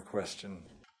or a question?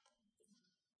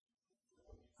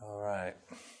 All right.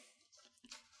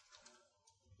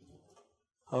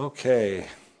 Okay.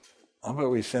 How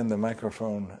about we send the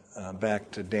microphone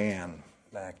back to Dan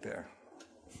back there?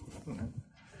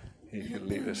 He could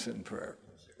lead us in prayer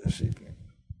this evening.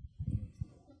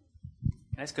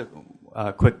 Can I ask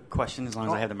a quick question as long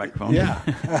as I have the microphone? Yeah.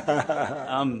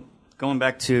 Going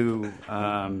back to,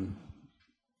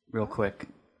 real quick,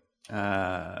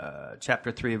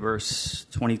 chapter 3, verse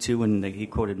 22, when he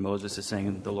quoted Moses as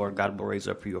saying, "The Lord God will raise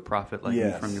up for you a prophet like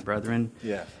me from your brethren,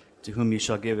 to whom you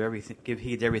shall give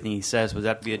heed to everything he says." Would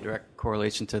that be a direct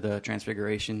correlation to the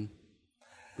Transfiguration,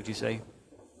 would you say?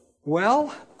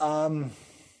 Well,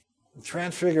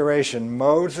 Transfiguration,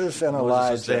 Moses and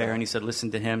Elijah. Moses was there, and he said, "Listen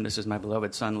to him. This is my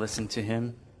beloved son. Listen to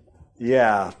him."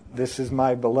 Yeah, this is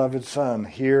my beloved son.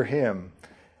 Hear him.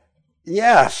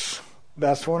 Yes,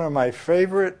 that's one of my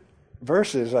favorite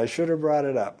verses. I should have brought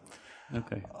it up.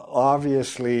 Okay.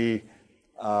 Obviously,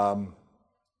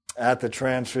 at the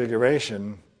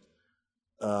Transfiguration,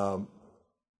 the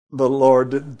Lord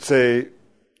didn't say,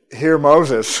 "Hear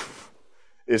Moses."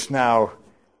 It's now,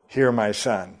 "Hear my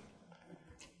son."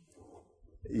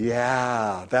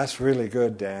 Yeah, that's really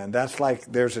good, Dan. That's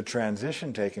like there's a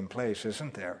transition taking place,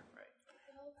 isn't there?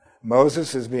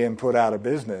 Moses is being put out of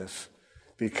business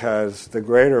because the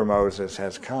greater Moses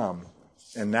has come.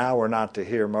 And now we're not to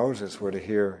hear Moses, we're to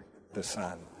hear the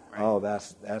Son. Right. Oh,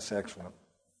 that's excellent.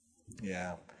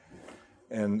 Yeah.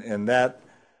 And that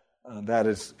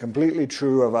is completely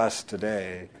true of us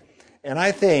today. And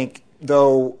I think,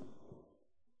 though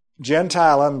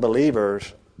Gentile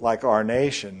unbelievers, like our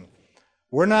nation,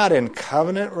 we're not in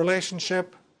covenant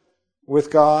relationship with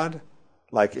God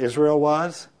like Israel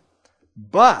was,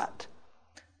 but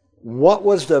what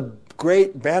was the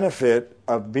great benefit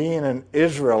of being an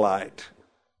Israelite,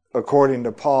 according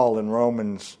to Paul in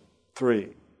Romans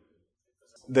 3?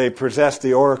 They possessed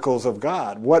the oracles of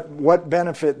God. What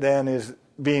benefit then is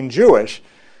being Jewish?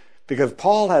 Because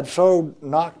Paul had so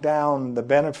knocked down the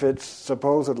benefits,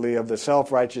 supposedly, of the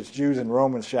self-righteous Jews in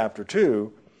Romans chapter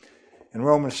 2. In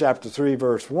Romans chapter 3,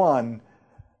 verse 1,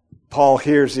 Paul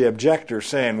hears the objector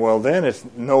saying, well, then it's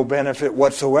no benefit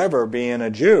whatsoever being a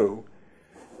Jew.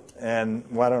 And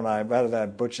why don't I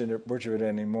butcher it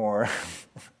anymore?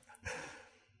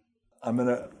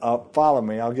 Follow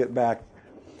me, I'll get back.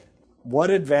 What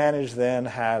advantage then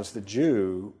has the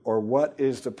Jew, or what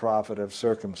is the profit of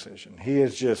circumcision? He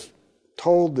has just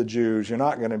told the Jews, you're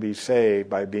not going to be saved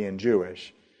by being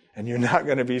Jewish, and you're not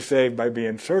going to be saved by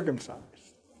being circumcised.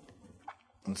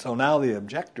 And so now the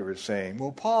objector is saying,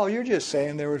 well, Paul, you're just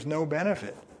saying there was no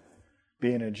benefit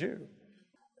being a Jew.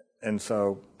 And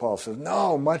so Paul says,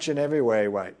 no, much in every way.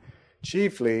 Why?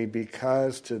 Chiefly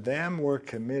because to them were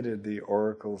committed the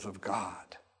oracles of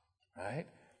God. Right?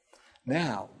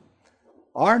 Now,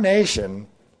 our nation,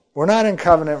 we're not in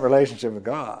covenant relationship with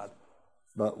God,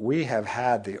 but we have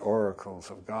had the oracles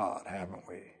of God, haven't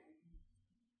we?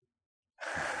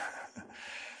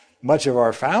 Much of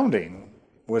our founding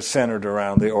was centered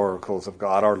around the oracles of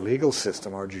God, our legal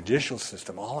system, our judicial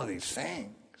system, all of these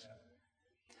things.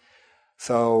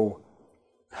 So,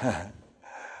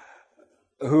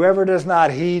 whoever does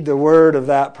not heed the word of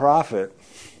that prophet,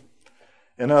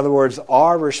 in other words,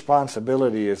 our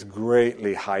responsibility is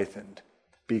greatly heightened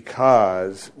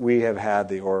because we have had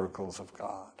the oracles of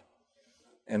God.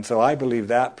 And so I believe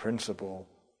that principle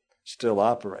still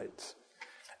operates.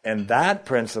 And that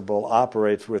principle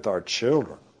operates with our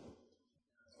children.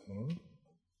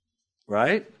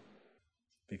 Right?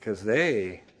 Because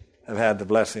they have had the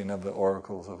blessing of the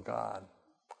oracles of God.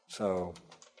 So,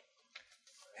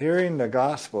 hearing the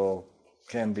gospel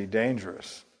can be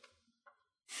dangerous.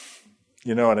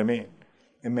 You know what I mean?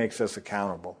 It makes us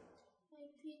accountable.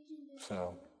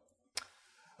 So,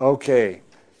 okay.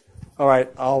 All right,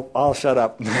 I'll shut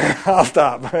up. I'll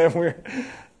stop.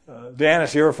 Dan,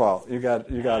 it's your fault. You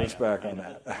got us back on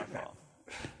that.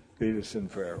 Lead us in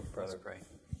prayer, brother. Let's pray.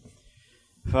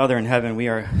 Father in heaven, we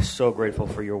are so grateful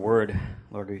for your word.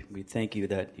 Lord, we thank you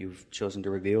that you've chosen to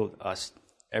reveal us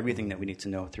everything that we need to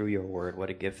know through your word.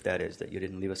 What a gift that is, that you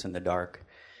didn't leave us in the dark.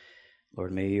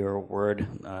 Lord, may your word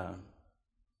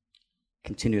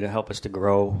continue to help us to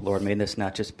grow. Lord, may this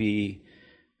not just be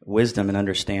wisdom and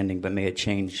understanding, but may it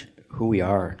change who we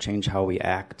are, change how we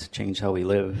act, change how we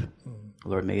live.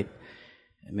 Lord, may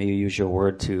you use your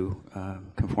word to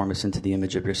conform us into the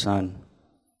image of your Son.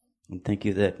 And thank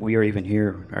you that we are even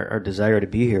here. Our desire to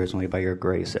be here is only by your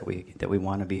grace, that we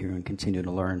want to be here and continue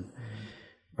to learn.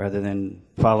 Rather than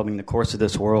following the course of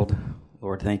this world,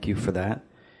 Lord, thank you for that.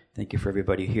 Thank you for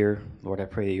everybody here. Lord, I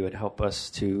pray that you would help us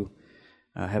to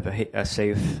have a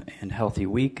safe and healthy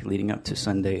week leading up to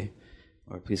Sunday.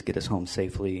 Lord, please get us home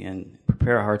safely and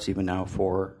prepare our hearts even now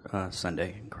for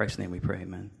Sunday. In Christ's name we pray,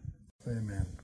 amen. Amen.